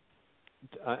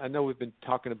 I know we've been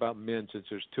talking about men since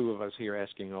there's two of us here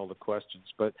asking all the questions,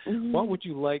 but what would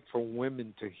you like for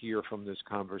women to hear from this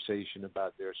conversation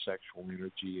about their sexual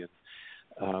energy? And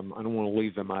I don't want to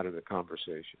leave them out of the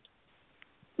conversation.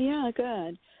 Yeah,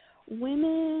 good.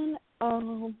 Women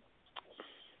are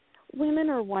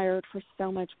wired for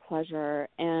so much pleasure,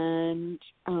 and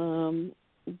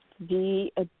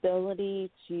the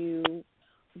ability to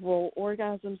roll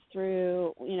orgasms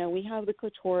through, we have the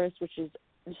clitoris, which is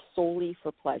solely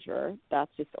for pleasure.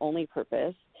 That's its only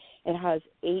purpose. It has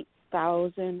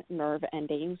 8,000 nerve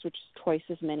endings, which is twice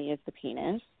as many as the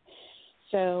penis.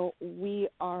 So we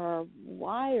are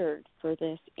wired for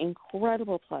this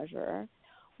incredible pleasure.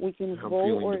 We can roll orgasms.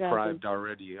 I'm feeling deprived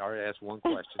already. I already asked one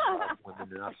question about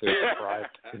women, and I feel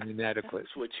deprived and inadequate.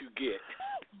 That's what you get.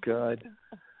 God,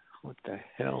 what the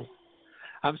hell?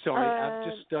 I'm sorry. I'm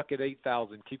just stuck at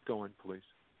 8,000. Keep going, please.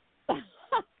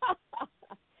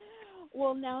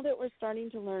 Well, now that we're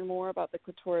starting to learn more about the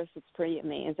clitoris, it's pretty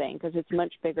amazing because it's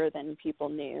much bigger than people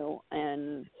knew,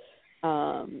 and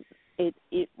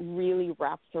it really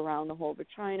wraps around the whole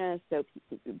vagina. So,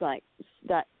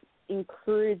 that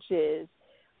encourages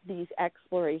these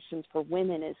explorations for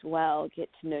women as well. Get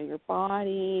to know your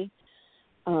body,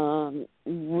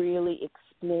 really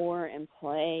explore and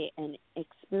play and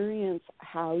experience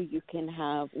how you can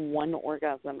have one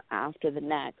orgasm after the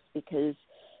next, because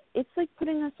it's like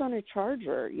putting us on a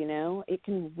charger, It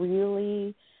can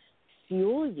really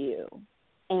fuel you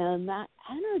And that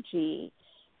energy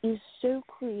is so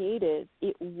creative,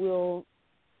 it will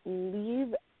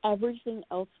leave everything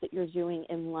else that you're doing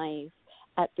in life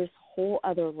at this whole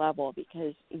other level,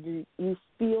 because you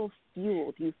feel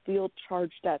fueled, you feel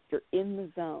charged up, you're in the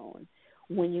zone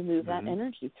when you move that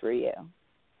energy through you.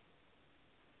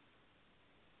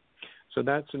 So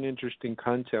that's an interesting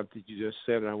concept that you just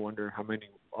said, and I wonder how many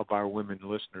of our women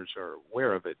listeners are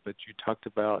aware of it. But you talked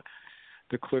about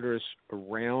the clitoris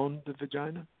around the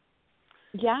vagina?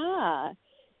 Yeah.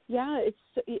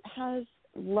 It has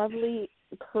lovely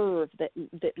curve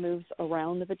that moves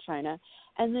around the vagina,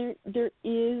 and there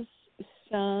is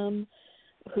some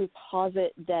who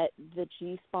posit that the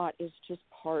G-spot is just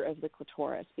part of the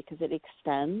clitoris because it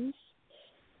extends.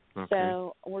 Okay.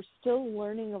 So we're still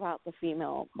learning about the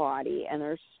female body, and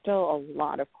there's still a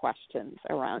lot of questions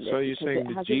around it. So you're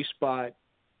saying the G-spot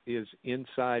is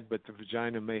inside, but the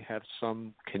vagina may have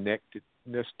some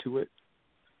connectedness to it?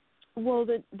 Well,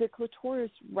 the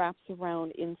clitoris wraps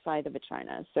around inside the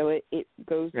vagina, so it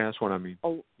goes... Yeah, that's what I mean.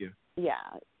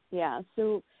 Yeah.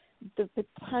 So the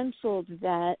potential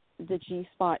that the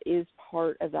G-spot is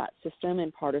part of that system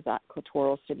and part of that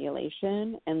clitoral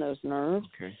stimulation and those nerves,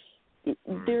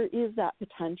 there is that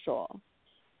potential.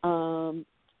 Clitorises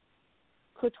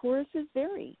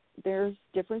vary. There's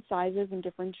different sizes and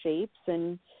different shapes,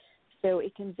 and so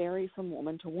it can vary from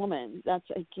woman to woman. That's,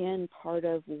 again, part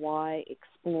of why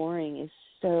exploring is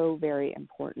so very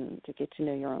important, to get to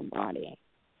know your own body.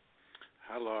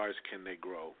 How large can they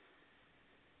grow?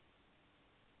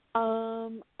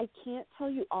 I can't tell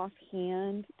you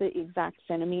offhand the exact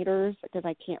centimeters because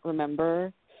I can't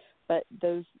remember, but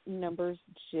those numbers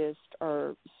just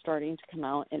are starting to come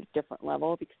out at a different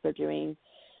level because they're doing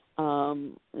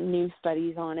new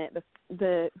studies on it.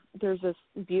 There's this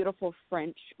beautiful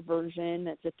French version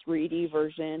that's a 3D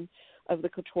version of the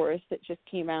clitoris that just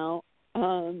came out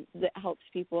that helps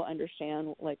people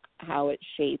understand like how it's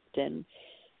shaped and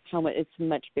how much it's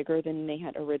much bigger than they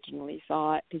had originally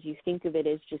thought, because you think of it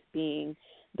as just being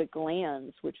the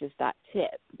glands, which is that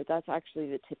tip, but that's actually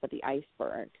the tip of the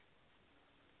iceberg.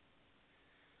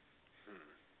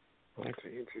 That's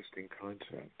an interesting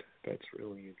concept. That's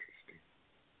really interesting.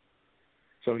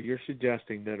 So you're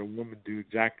suggesting that a woman do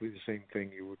exactly the same thing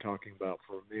you were talking about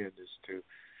for a man, is to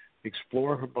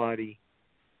explore her body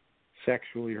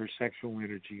sexually, her sexual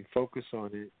energy, focus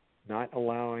on it, not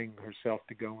allowing herself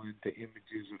to go into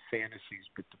images of fantasies,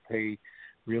 but to pay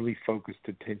really focused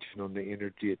attention on the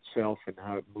energy itself and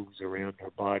how it moves around her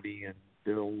body and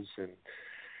builds and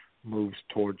moves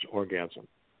towards orgasm.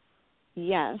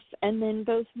 Yes, and then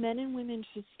both men and women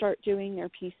should start doing their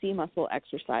PC muscle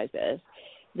exercises.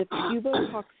 The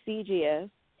pubococcygeus,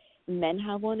 men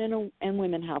have one and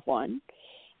women have one.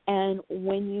 And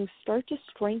when you start to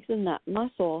strengthen that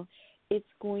muscle, it's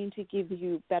going to give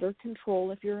you better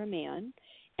control if you're a man,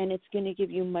 and it's going to give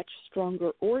you much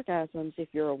stronger orgasms if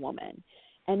you're a woman.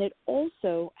 And it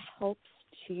also helps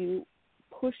to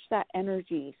push that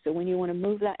energy. So when you want to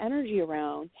move that energy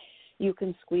around, you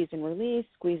can squeeze and release.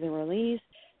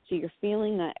 So you're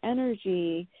feeling that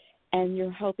energy, and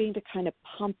you're helping to kind of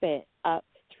pump it up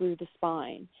through the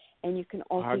spine. And you can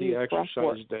also use breath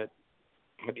work.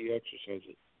 How do you exercise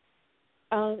it?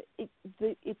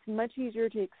 It's much easier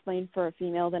to explain for a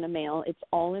female than a male. It's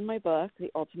all in my book, The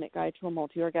Ultimate Guide to a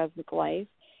Multi-Orgasmic Life.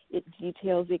 It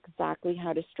details exactly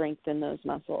how to strengthen those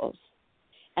muscles.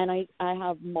 And I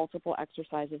have multiple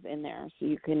exercises in there, so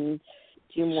you can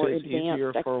do more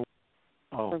advanced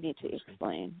for me to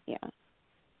explain. Yeah.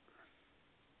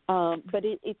 But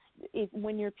it's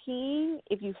when you're peeing,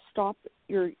 if you stop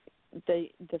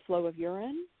the flow of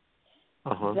urine,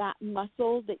 that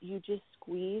muscle that you just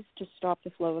squeeze to stop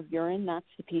the flow of urine, that's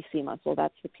the PC muscle.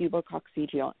 That's the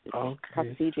pubococcygeus muscle.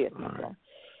 Right.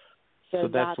 So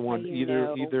that's the one,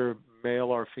 either male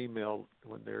or female,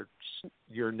 when they're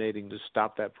urinating, to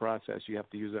stop that process, you have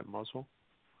to use that muscle?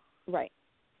 Right.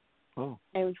 Oh.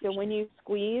 And so when you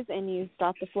squeeze and you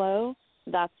stop the flow,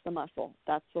 that's the muscle.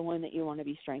 That's the one that you want to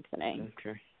be strengthening.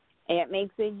 Okay. And it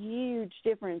makes a huge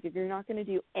difference. If you're not going to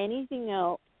do anything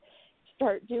else,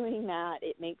 start doing that.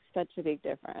 It makes such a big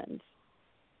difference.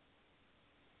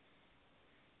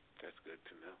 That's good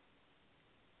to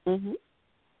know.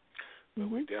 But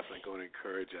we're definitely going to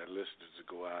encourage our listeners to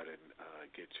go out and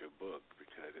get your book,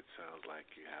 because it sounds like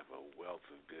you have a wealth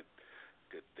of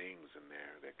good things in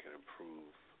there that can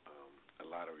improve a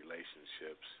lot of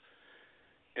relationships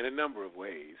in a number of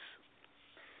ways.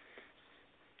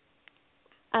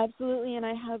 Absolutely, and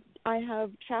I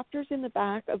have chapters in the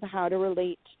back of how to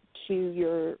relate to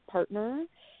your partner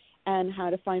and how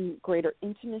to find greater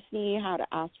intimacy, how to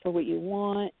ask for what you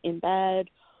want in bed.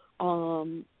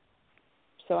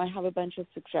 So I have a bunch of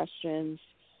suggestions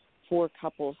for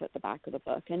couples at the back of the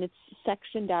book, and it's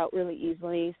sectioned out really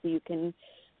easily so you can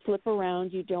flip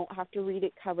around. You don't have to read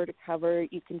it cover to cover.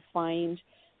 You can find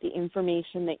the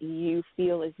information that you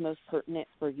feel is most pertinent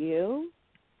for you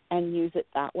and use it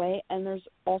that way. And there's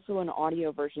also an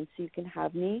audio version so you can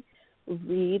have me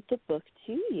read the book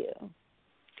to you.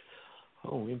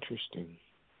 Oh, interesting.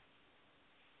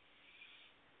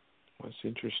 That's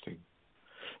interesting.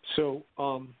 So,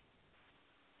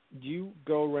 do you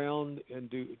go around and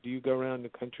do you go around the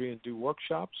country and do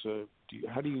workshops?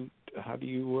 How do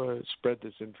you spread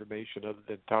this information other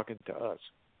than talking to us?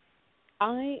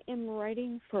 I am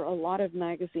writing for a lot of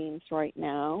magazines right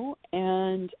now,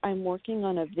 and I'm working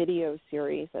on a video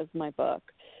series as my book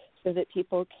so that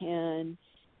people can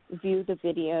view the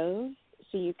videos.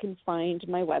 So you can find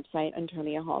my website,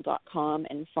 antoniahall.com,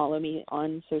 and follow me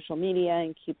on social media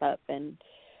and keep up and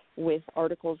with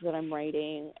articles that I'm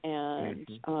writing and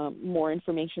more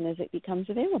information as it becomes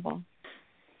available.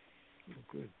 Oh,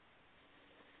 good.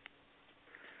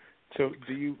 So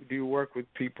do you work with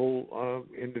people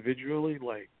individually,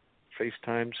 like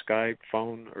FaceTime, Skype,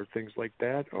 phone, or things like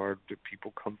that, or do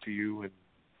people come to you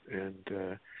and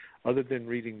other than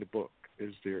reading the book,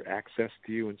 is there access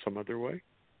to you in some other way?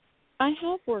 I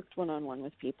have worked one-on-one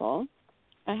with people.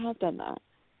 I have done that.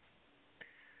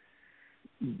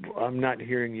 I'm not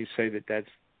hearing you say that's.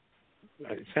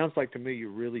 It sounds like to me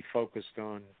you're really focused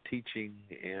on teaching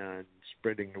and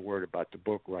spreading the word about the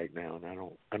book right now, and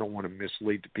I don't want to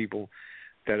mislead the people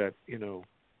that are,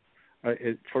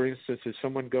 for instance, if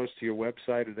someone goes to your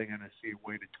website, are they going to see a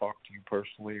way to talk to you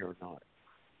personally or not?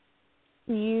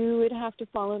 You would have to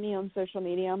follow me on social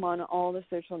media. I'm on all the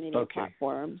social media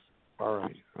platforms. All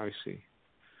right, I see.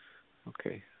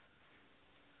 Okay.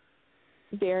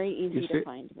 Very easy to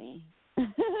find me.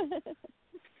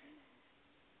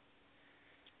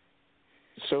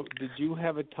 So did you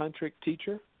have a tantric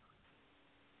teacher?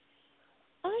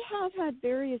 I have had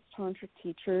various tantric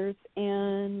teachers,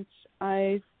 and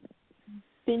I've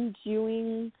been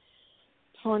doing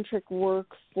tantric work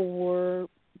for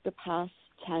the past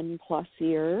 10 plus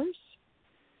years.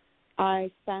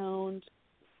 I found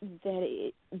that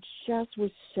it just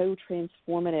was so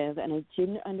transformative, and I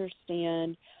didn't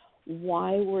understand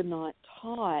why we're not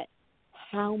taught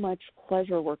how much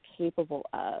pleasure we're capable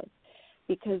of.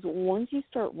 Because once you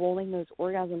start rolling those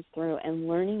orgasms through and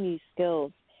learning these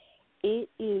skills, it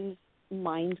is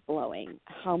mind-blowing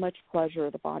how much pleasure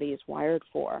the body is wired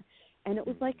for. And it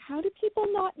was like, how do people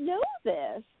not know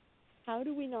this? How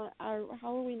are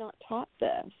we not taught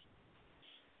this?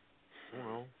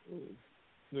 Well,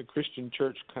 the Christian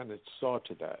church kind of saw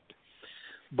to that.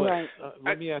 But right.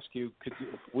 Let me ask you,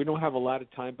 we don't have a lot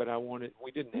of time, but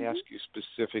we didn't ask you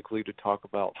specifically to talk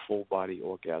about full body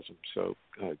orgasm. So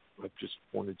I just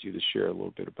wanted you to share a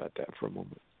little bit about that for a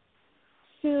moment.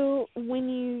 So when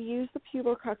you use the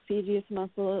pubic-coccygeus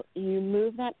muscle, you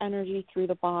move that energy through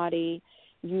the body,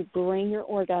 you bring your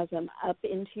orgasm up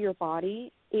into your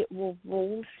body, it will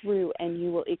roll through and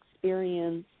you will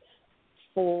experience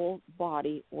full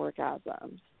body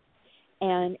orgasms.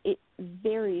 And it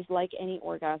varies like any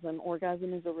orgasm.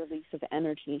 Orgasm is a release of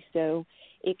energy, so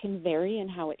it can vary in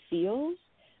how it feels,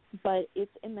 but it's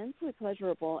immensely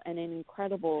pleasurable and an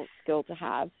incredible skill to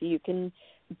have. So you can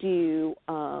do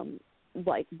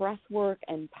like breath work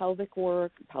and pelvic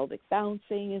work. Pelvic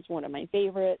bouncing is one of my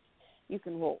favorites. You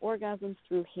can roll orgasms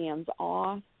through hands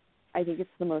off. I think it's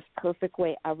the most perfect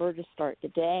way ever to start the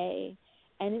day.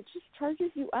 And it just charges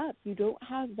you up. You don't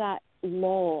have that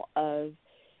lull of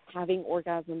having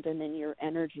orgasmed and then your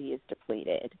energy is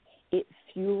depleted. It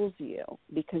fuels you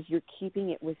because you're keeping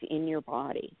it within your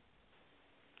body.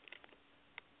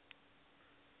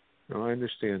 No, I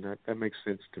understand that. That makes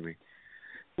sense to me.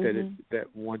 That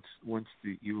once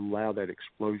you allow that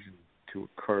explosion to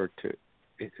occur, to,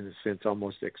 in a sense,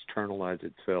 almost externalize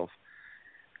itself,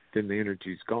 then the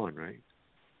energy's gone, right?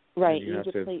 Right. And you have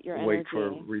deplete to your wait energy.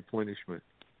 for replenishment.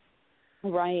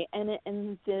 Right, and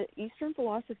the Eastern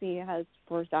philosophy has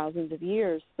for thousands of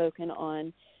years spoken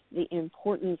on the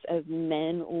importance of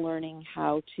men learning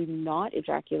how to not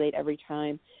ejaculate every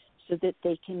time so that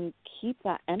they can keep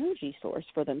that energy source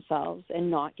for themselves and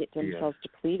not get themselves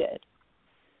depleted.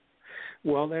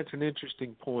 Well, that's an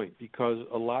interesting point because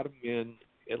a lot of men,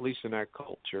 at least in our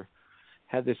culture,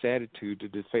 have this attitude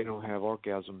that if they don't have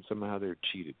orgasm, somehow they're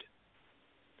cheated.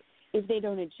 If they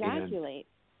don't ejaculate.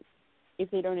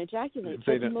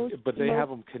 But they have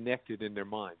them connected in their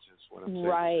minds, is what I'm saying.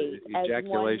 Right.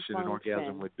 Ejaculation and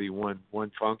orgasm would be one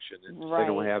function, and if they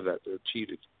don't have that, they're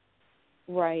cheated.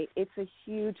 Right. It's a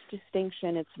huge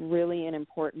distinction. It's really an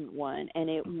important one, and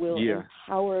it will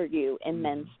empower you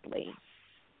immensely.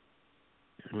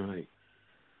 Right.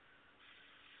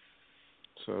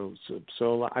 So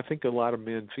I think a lot of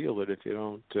men feel that if you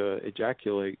don't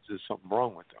ejaculate, there's something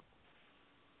wrong with them.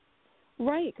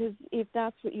 Right, because if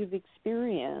that's what you've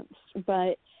experienced.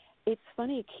 But it's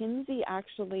funny, Kinsey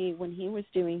actually, when he was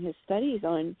doing his studies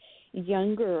on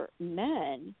younger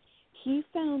men, he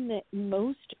found that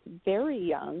most very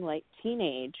young, like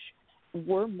teenage,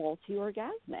 were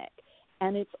multi-orgasmic.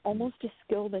 And it's almost a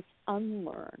skill that's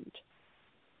unlearned.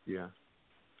 Yeah.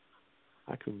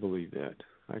 I can believe that.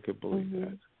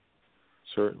 That.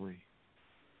 Certainly.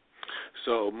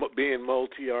 So being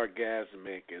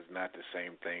multi-orgasmic is not the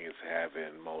same thing as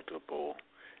having multiple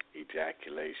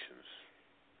ejaculations.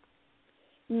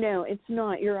 No, it's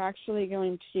not. You're actually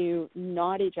going to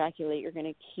not ejaculate. You're going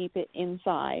to keep it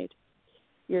inside.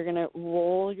 You're going to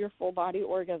roll your full body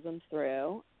orgasm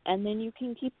through, and then you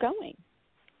can keep going.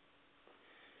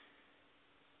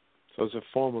 So it's a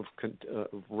form of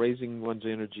raising one's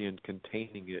energy and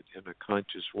containing it in a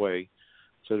conscious way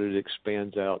so that it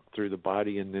expands out through the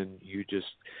body, and then you just,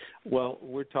 well,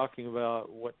 we're talking about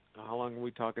how long are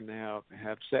we talking to have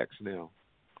sex now?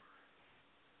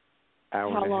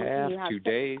 Hour and a half, 2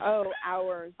 days? Oh,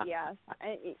 hours, yes.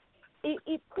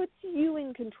 It puts you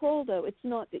in control, though. It's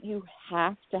not that you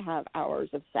have to have hours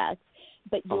of sex,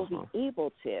 but you'll be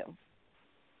able to.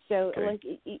 So,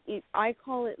 I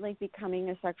call it like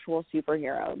becoming a sexual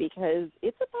superhero, because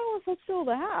it's a powerful skill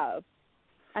to have.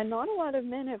 And not a lot of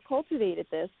men have cultivated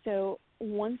this. So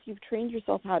once you've trained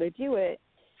yourself how to do it,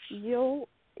 you'll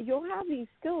have these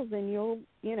skills, and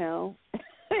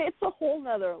it's a whole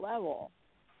nother level.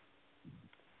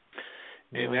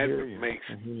 And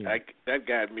that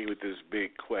got me with this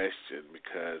big question,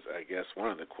 because I guess one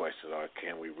of the questions are,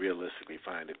 can we realistically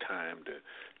find the time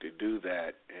to do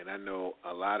that? And I know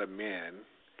a lot of men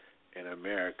in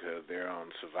America, they're on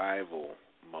survival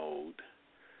mode.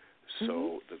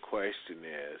 So the question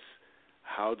is,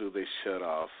 how do they shut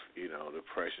off, the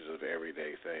pressures of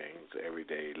everyday things,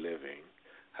 everyday living?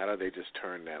 How do they just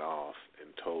turn that off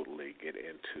and totally get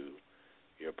into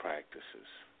your practices?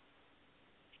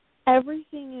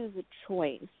 Everything is a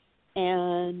choice,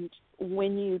 and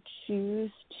when you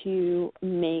choose to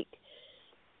make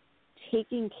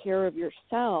taking care of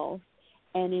yourself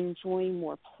and enjoying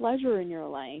more pleasure in your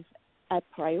life a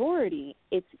priority,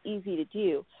 it's easy to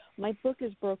do. My book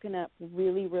is broken up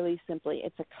really, really simply.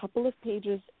 It's a couple of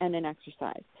pages and an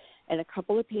exercise, and a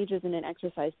couple of pages and an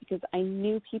exercise, because I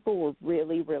knew people were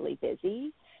really, really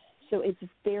busy. So it's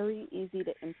very easy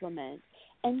to implement.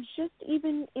 And just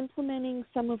even implementing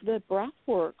some of the breath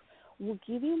work will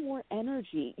give you more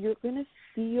energy. You're going to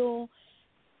feel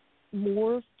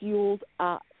more fueled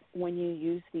up when you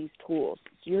use these tools.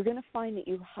 So you're going to find that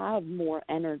you have more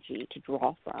energy to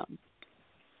draw from.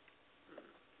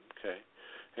 Okay.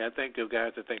 Yeah, thank you,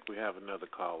 guys. I think we have another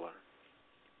caller.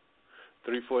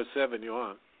 347, you're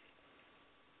on.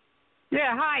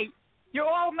 Yeah, hi. You're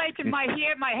all making my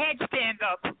head stand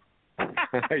up.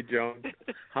 Hi, Joan.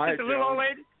 Hi, Joan. Little old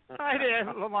lady. Hi there,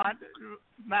 Lamont.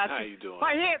 How you doing?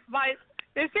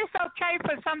 Is this okay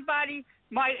for somebody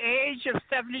my age of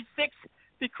 76?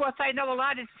 Because I know a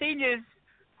lot of seniors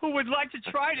who would like to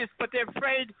try this, but they're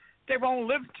afraid they won't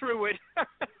live through it.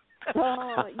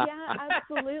 Oh, yeah,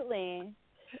 absolutely.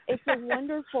 It's a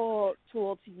wonderful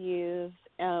tool to use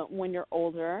when you're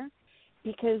older,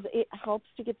 because it helps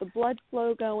to get the blood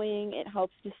flow going. It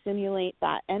helps to stimulate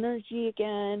that energy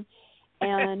again,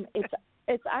 and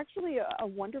it's actually a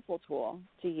wonderful tool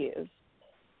to use.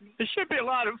 It should be a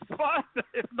lot of fun,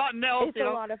 if nothing else. It's a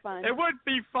lot of fun. It would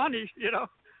be funny,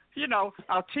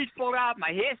 Our teeth fall out,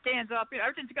 my hair stands up,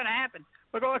 everything's going to happen.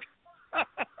 We're going.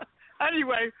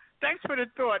 Anyway, thanks for the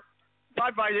thought.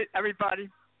 Bye-bye, everybody.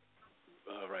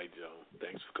 All right, Joe.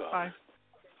 Thanks for calling.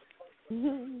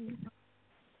 Bye.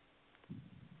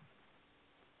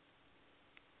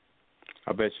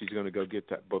 I bet she's going to go get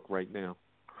that book right now.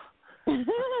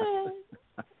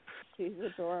 She's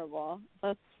adorable.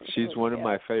 She's one of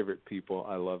my favorite people.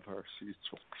 I love her. She's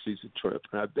a trip.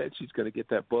 And I bet she's going to get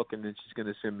that book, and then she's going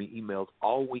to send me emails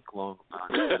all week long.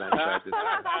 She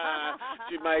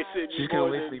might send you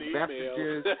more than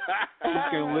messages.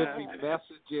 She's going to leave me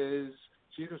messages.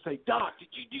 She's going to say, "Doc, did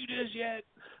you do this yet?"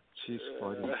 She's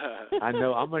funny. I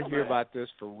know. I'm going to hear about this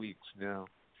for weeks now.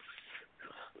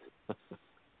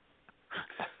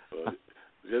 Well,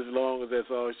 just as long as that's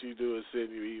all she do is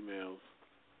send you emails.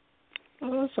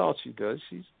 Well, that's all she does.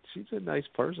 She's a nice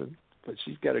person, but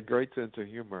she's got a great sense of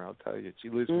humor, I'll tell you. She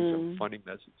leaves me some funny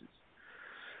messages.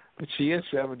 But she is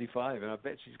 75, and I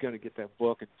bet she's going to get that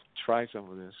book and try some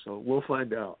of this. So we'll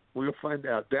find out.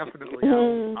 Definitely.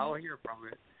 I'll hear from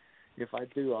it. If I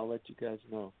do, I'll let you guys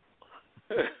know.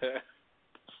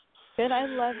 But I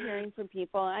love hearing from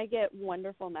people. I get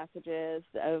wonderful messages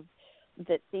of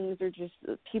that things are just,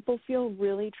 people feel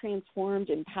really transformed,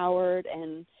 empowered,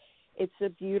 and it's a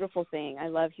beautiful thing. I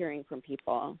love hearing from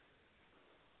people.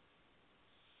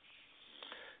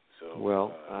 So,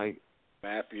 well,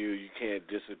 Matthew, you can't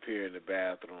disappear in the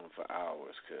bathroom for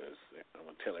hours because I'm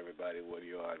going to tell everybody where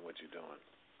you are and what you're doing.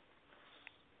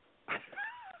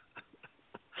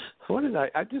 What did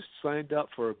I just signed up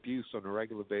for abuse on a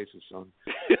regular basis on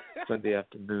Sunday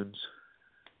afternoons.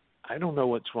 I don't know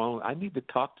what's wrong. I need to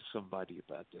talk to somebody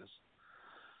about this.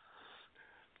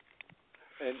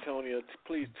 Antonia,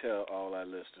 please tell all our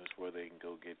listeners where they can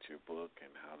go get your book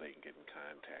and how they can get in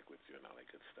contact with you and all that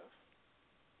good stuff.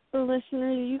 For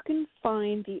listeners, you can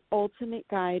find The Ultimate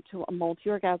Guide to a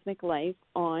Multi-Orgasmic Life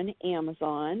on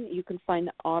Amazon. You can find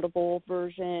the Audible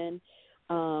version.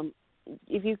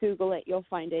 If you Google it, you'll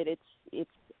find it. It's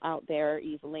out there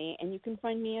easily. And you can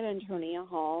find me at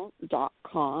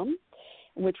AntoniaHall.com,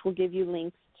 which will give you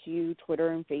links to Twitter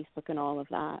and Facebook and all of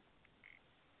that.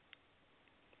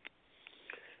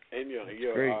 And your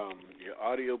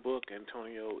audio book,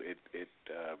 Antonio, it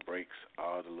breaks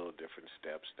all the little different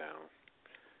steps down.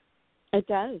 It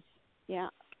does, yeah.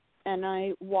 And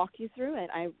I walk you through it.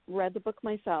 I read the book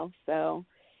myself, so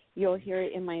you'll hear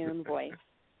it in my own voice.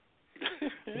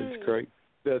 That's great.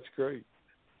 That's great.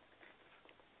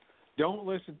 Don't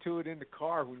listen to it in the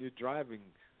car when you're driving,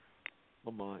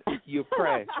 Lamont. You'll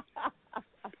crash.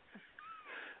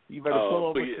 You better pull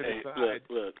over to the side.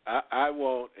 Look, I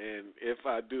won't, and if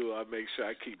I do, I'll make sure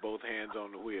I keep both hands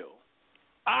on the wheel.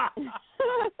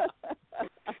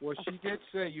 Well, she did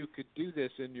say you could do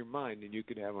this in your mind and you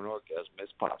could have an orgasm.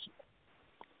 It's possible.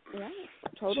 Right.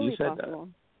 Totally possible.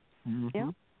 Mm-hmm.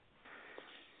 Yeah.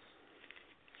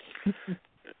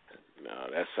 No,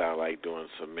 that sounds like doing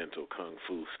some mental kung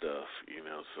fu stuff,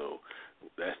 so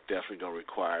that's definitely going to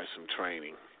require some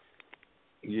training.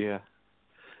 Yeah.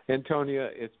 Antonia,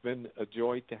 it's been a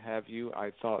joy to have you.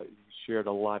 I thought you shared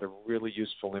a lot of really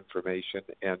useful information,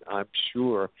 and I'm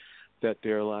sure that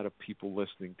there are a lot of people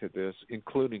listening to this,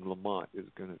 including Lamont, is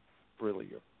going to really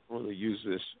use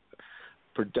this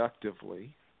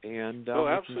productively. And I'm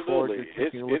looking forward to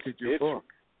taking a look at your book.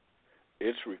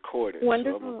 It's recorded,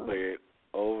 wonderful. So I'm going to play it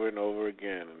over and over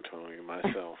again, Antonia,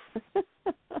 myself.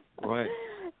 Right.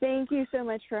 Thank you so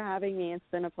much for having me. It's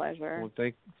been a pleasure. Well,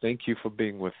 thank you for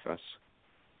being with us.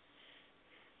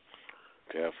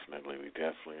 Definitely. We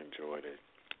definitely enjoyed it.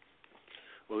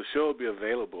 Well, the show will be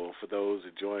available for those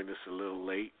who joined us a little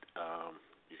late.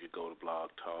 You could go to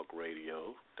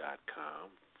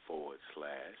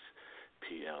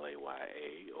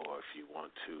blogtalkradio.com/PLAYA, or if you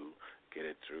want to get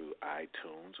it through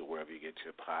iTunes or wherever you get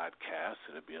your podcasts,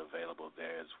 it'll be available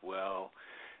there as well.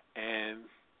 And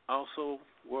also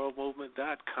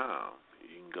worldmovement.com.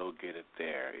 You can go get it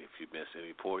there if you miss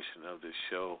any portion of the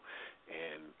show.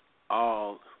 And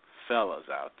all fellas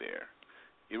out there,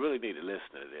 you really need to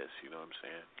listen to this, you know what I'm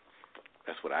saying?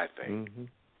 That's what I think. Mm-hmm.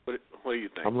 What do you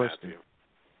think, I'm Matthew?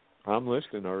 I'm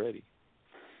listening already.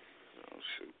 Oh,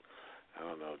 shoot. I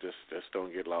don't know. Just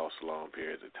don't get lost long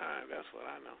periods of time. That's what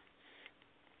I know.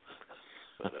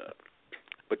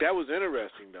 But that was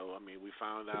interesting, though. I mean, we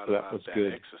found out about that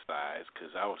exercise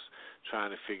because I was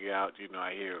trying to figure out,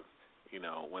 I hear,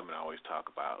 women always talk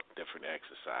about different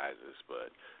exercises,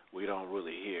 but we don't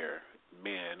really hear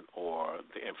men or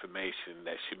the information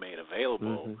that she made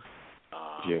available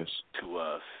to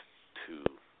us to,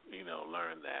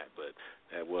 learn that. But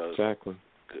that was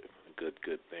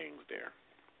good things there.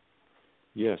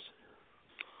 Yes.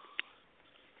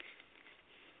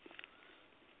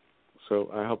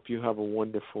 So I hope you have a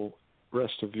wonderful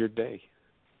rest of your day.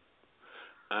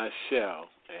 I shall.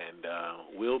 And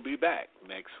we'll be back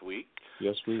next week.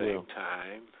 Yes, we will. Same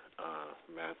time,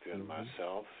 Matthew and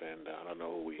myself. And I don't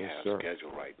know who we have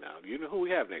scheduled right now. Do you know who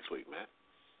we have next week, Matt?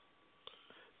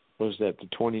 Was that the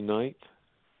 29th?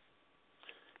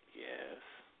 Yes.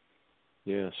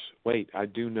 Yes. Wait, I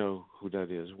do know who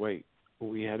that is. Wait,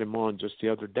 we had him on just the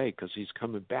other day because he's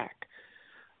coming back.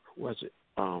 Who was it?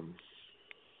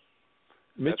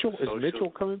 Mitchell? Is Mitchell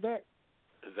coming back?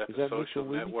 Is that the social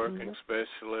networking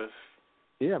specialist?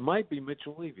 Yeah, it might be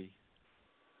Mitchell Levy.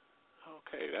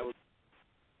 Okay, that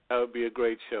would be a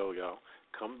great show, y'all.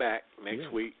 Come back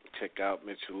next week. Check out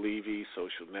Mitchell Levy,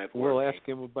 social networking. We'll ask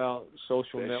him about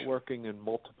social networking and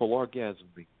multiple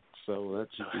orgasming. So that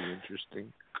should be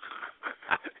interesting.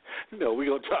 No, we're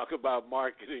going to talk about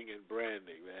marketing and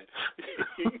branding, man.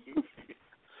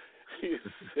 You're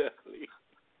silly.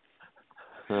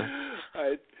 Huh?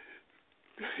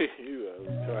 You are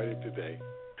retarded today.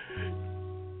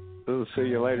 We'll see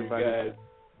you later, buddy. Guys,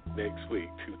 next week,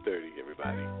 2:30,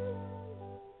 everybody.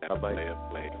 Bye-bye.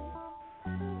 Play.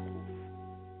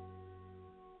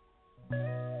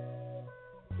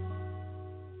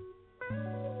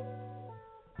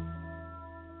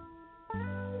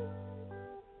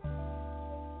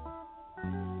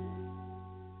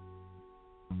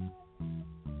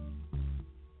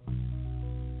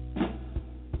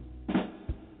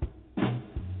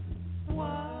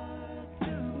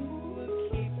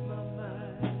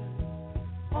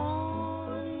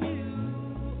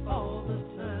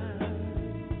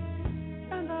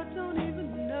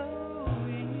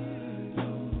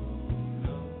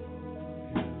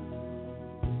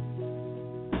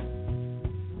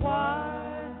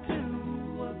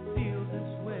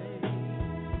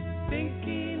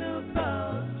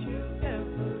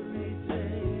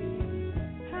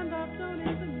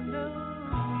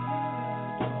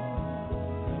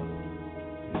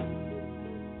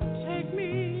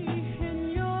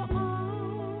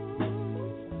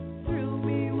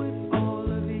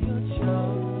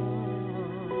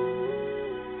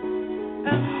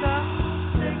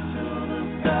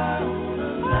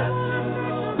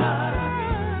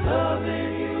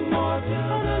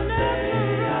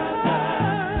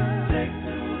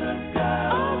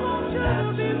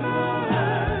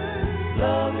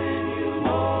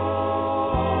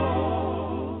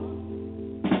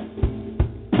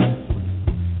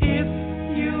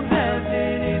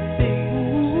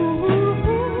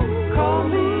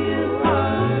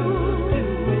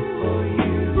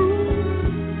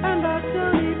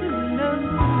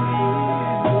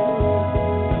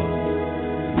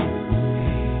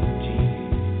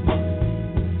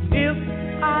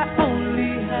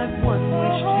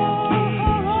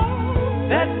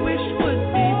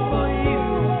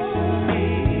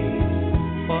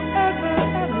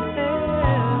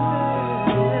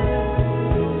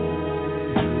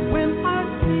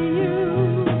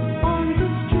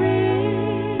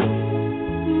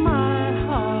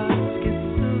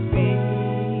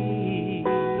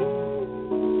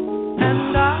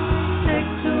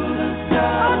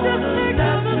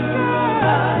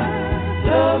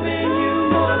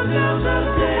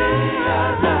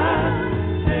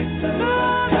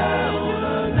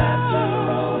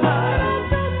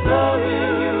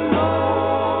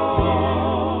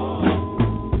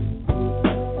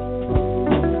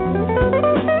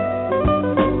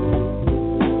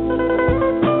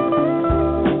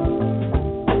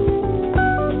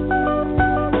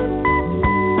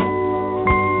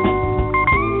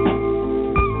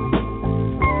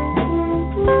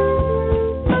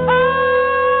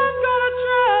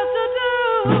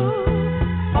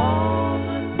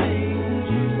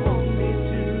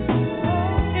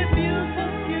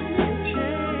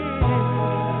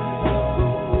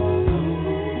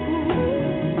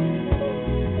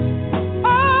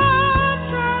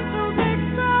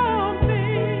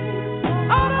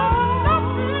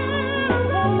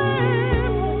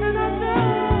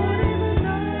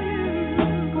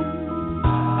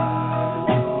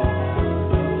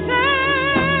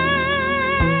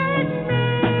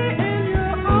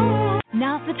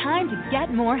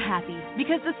 More happy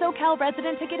because the SoCal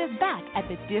resident ticket is back at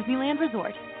the Disneyland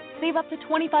Resort. Save up to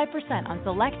 25% on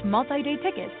select multi-day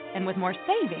tickets, and with more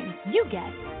savings, you get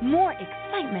more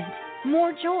excitement,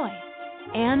 more joy,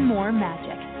 and more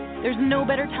magic. There's no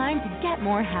better time to get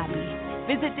more happy.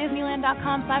 Visit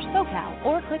Disneyland.com/SoCal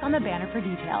or click on the banner for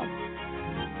details.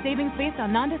 Savings based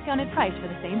on non-discounted price for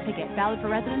the same ticket, valid for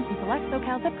residents in select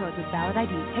SoCal zip codes with valid ID.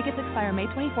 Tickets expire May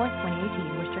 24th,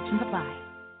 2018. Restrictions apply.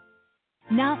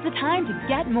 Now's the time to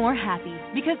get more happy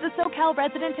because the SoCal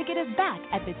resident ticket is back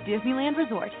at the Disneyland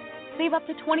Resort. Save up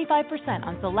to 25%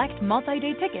 on select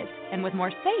multi-day tickets, and with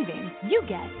more savings, you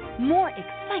get more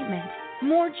excitement,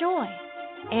 more joy,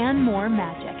 and more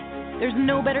magic. There's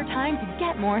no better time to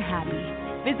get more happy.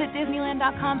 Visit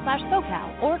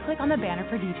Disneyland.com/SoCal or click on the banner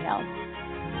for details.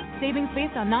 Savings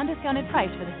based on non-discounted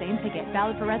price for the same ticket,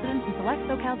 valid for residents in select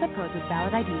SoCal zip codes with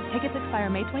valid ID. Tickets expire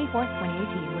May 24th,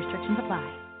 2018. Restrictions apply.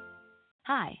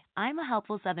 Hi, I'm a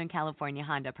helpful Southern California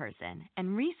Honda person,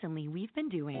 and recently we've been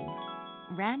doing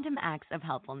random acts of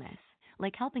helpfulness,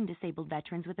 like helping disabled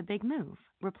veterans with a big move,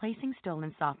 replacing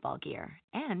stolen softball gear,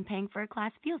 and paying for a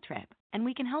class field trip. And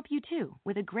we can help you too,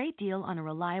 with a great deal on a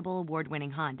reliable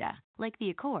award-winning Honda, like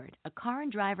the Accord, a car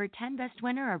and driver 10 best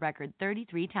winner a record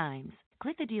 33 times.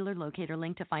 Click the dealer locator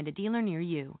link to find a dealer near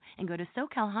you, and go to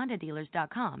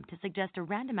SoCalHondaDealers.com to suggest a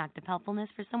random act of helpfulness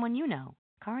for someone you know.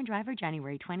 Car and Driver,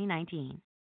 January 2019.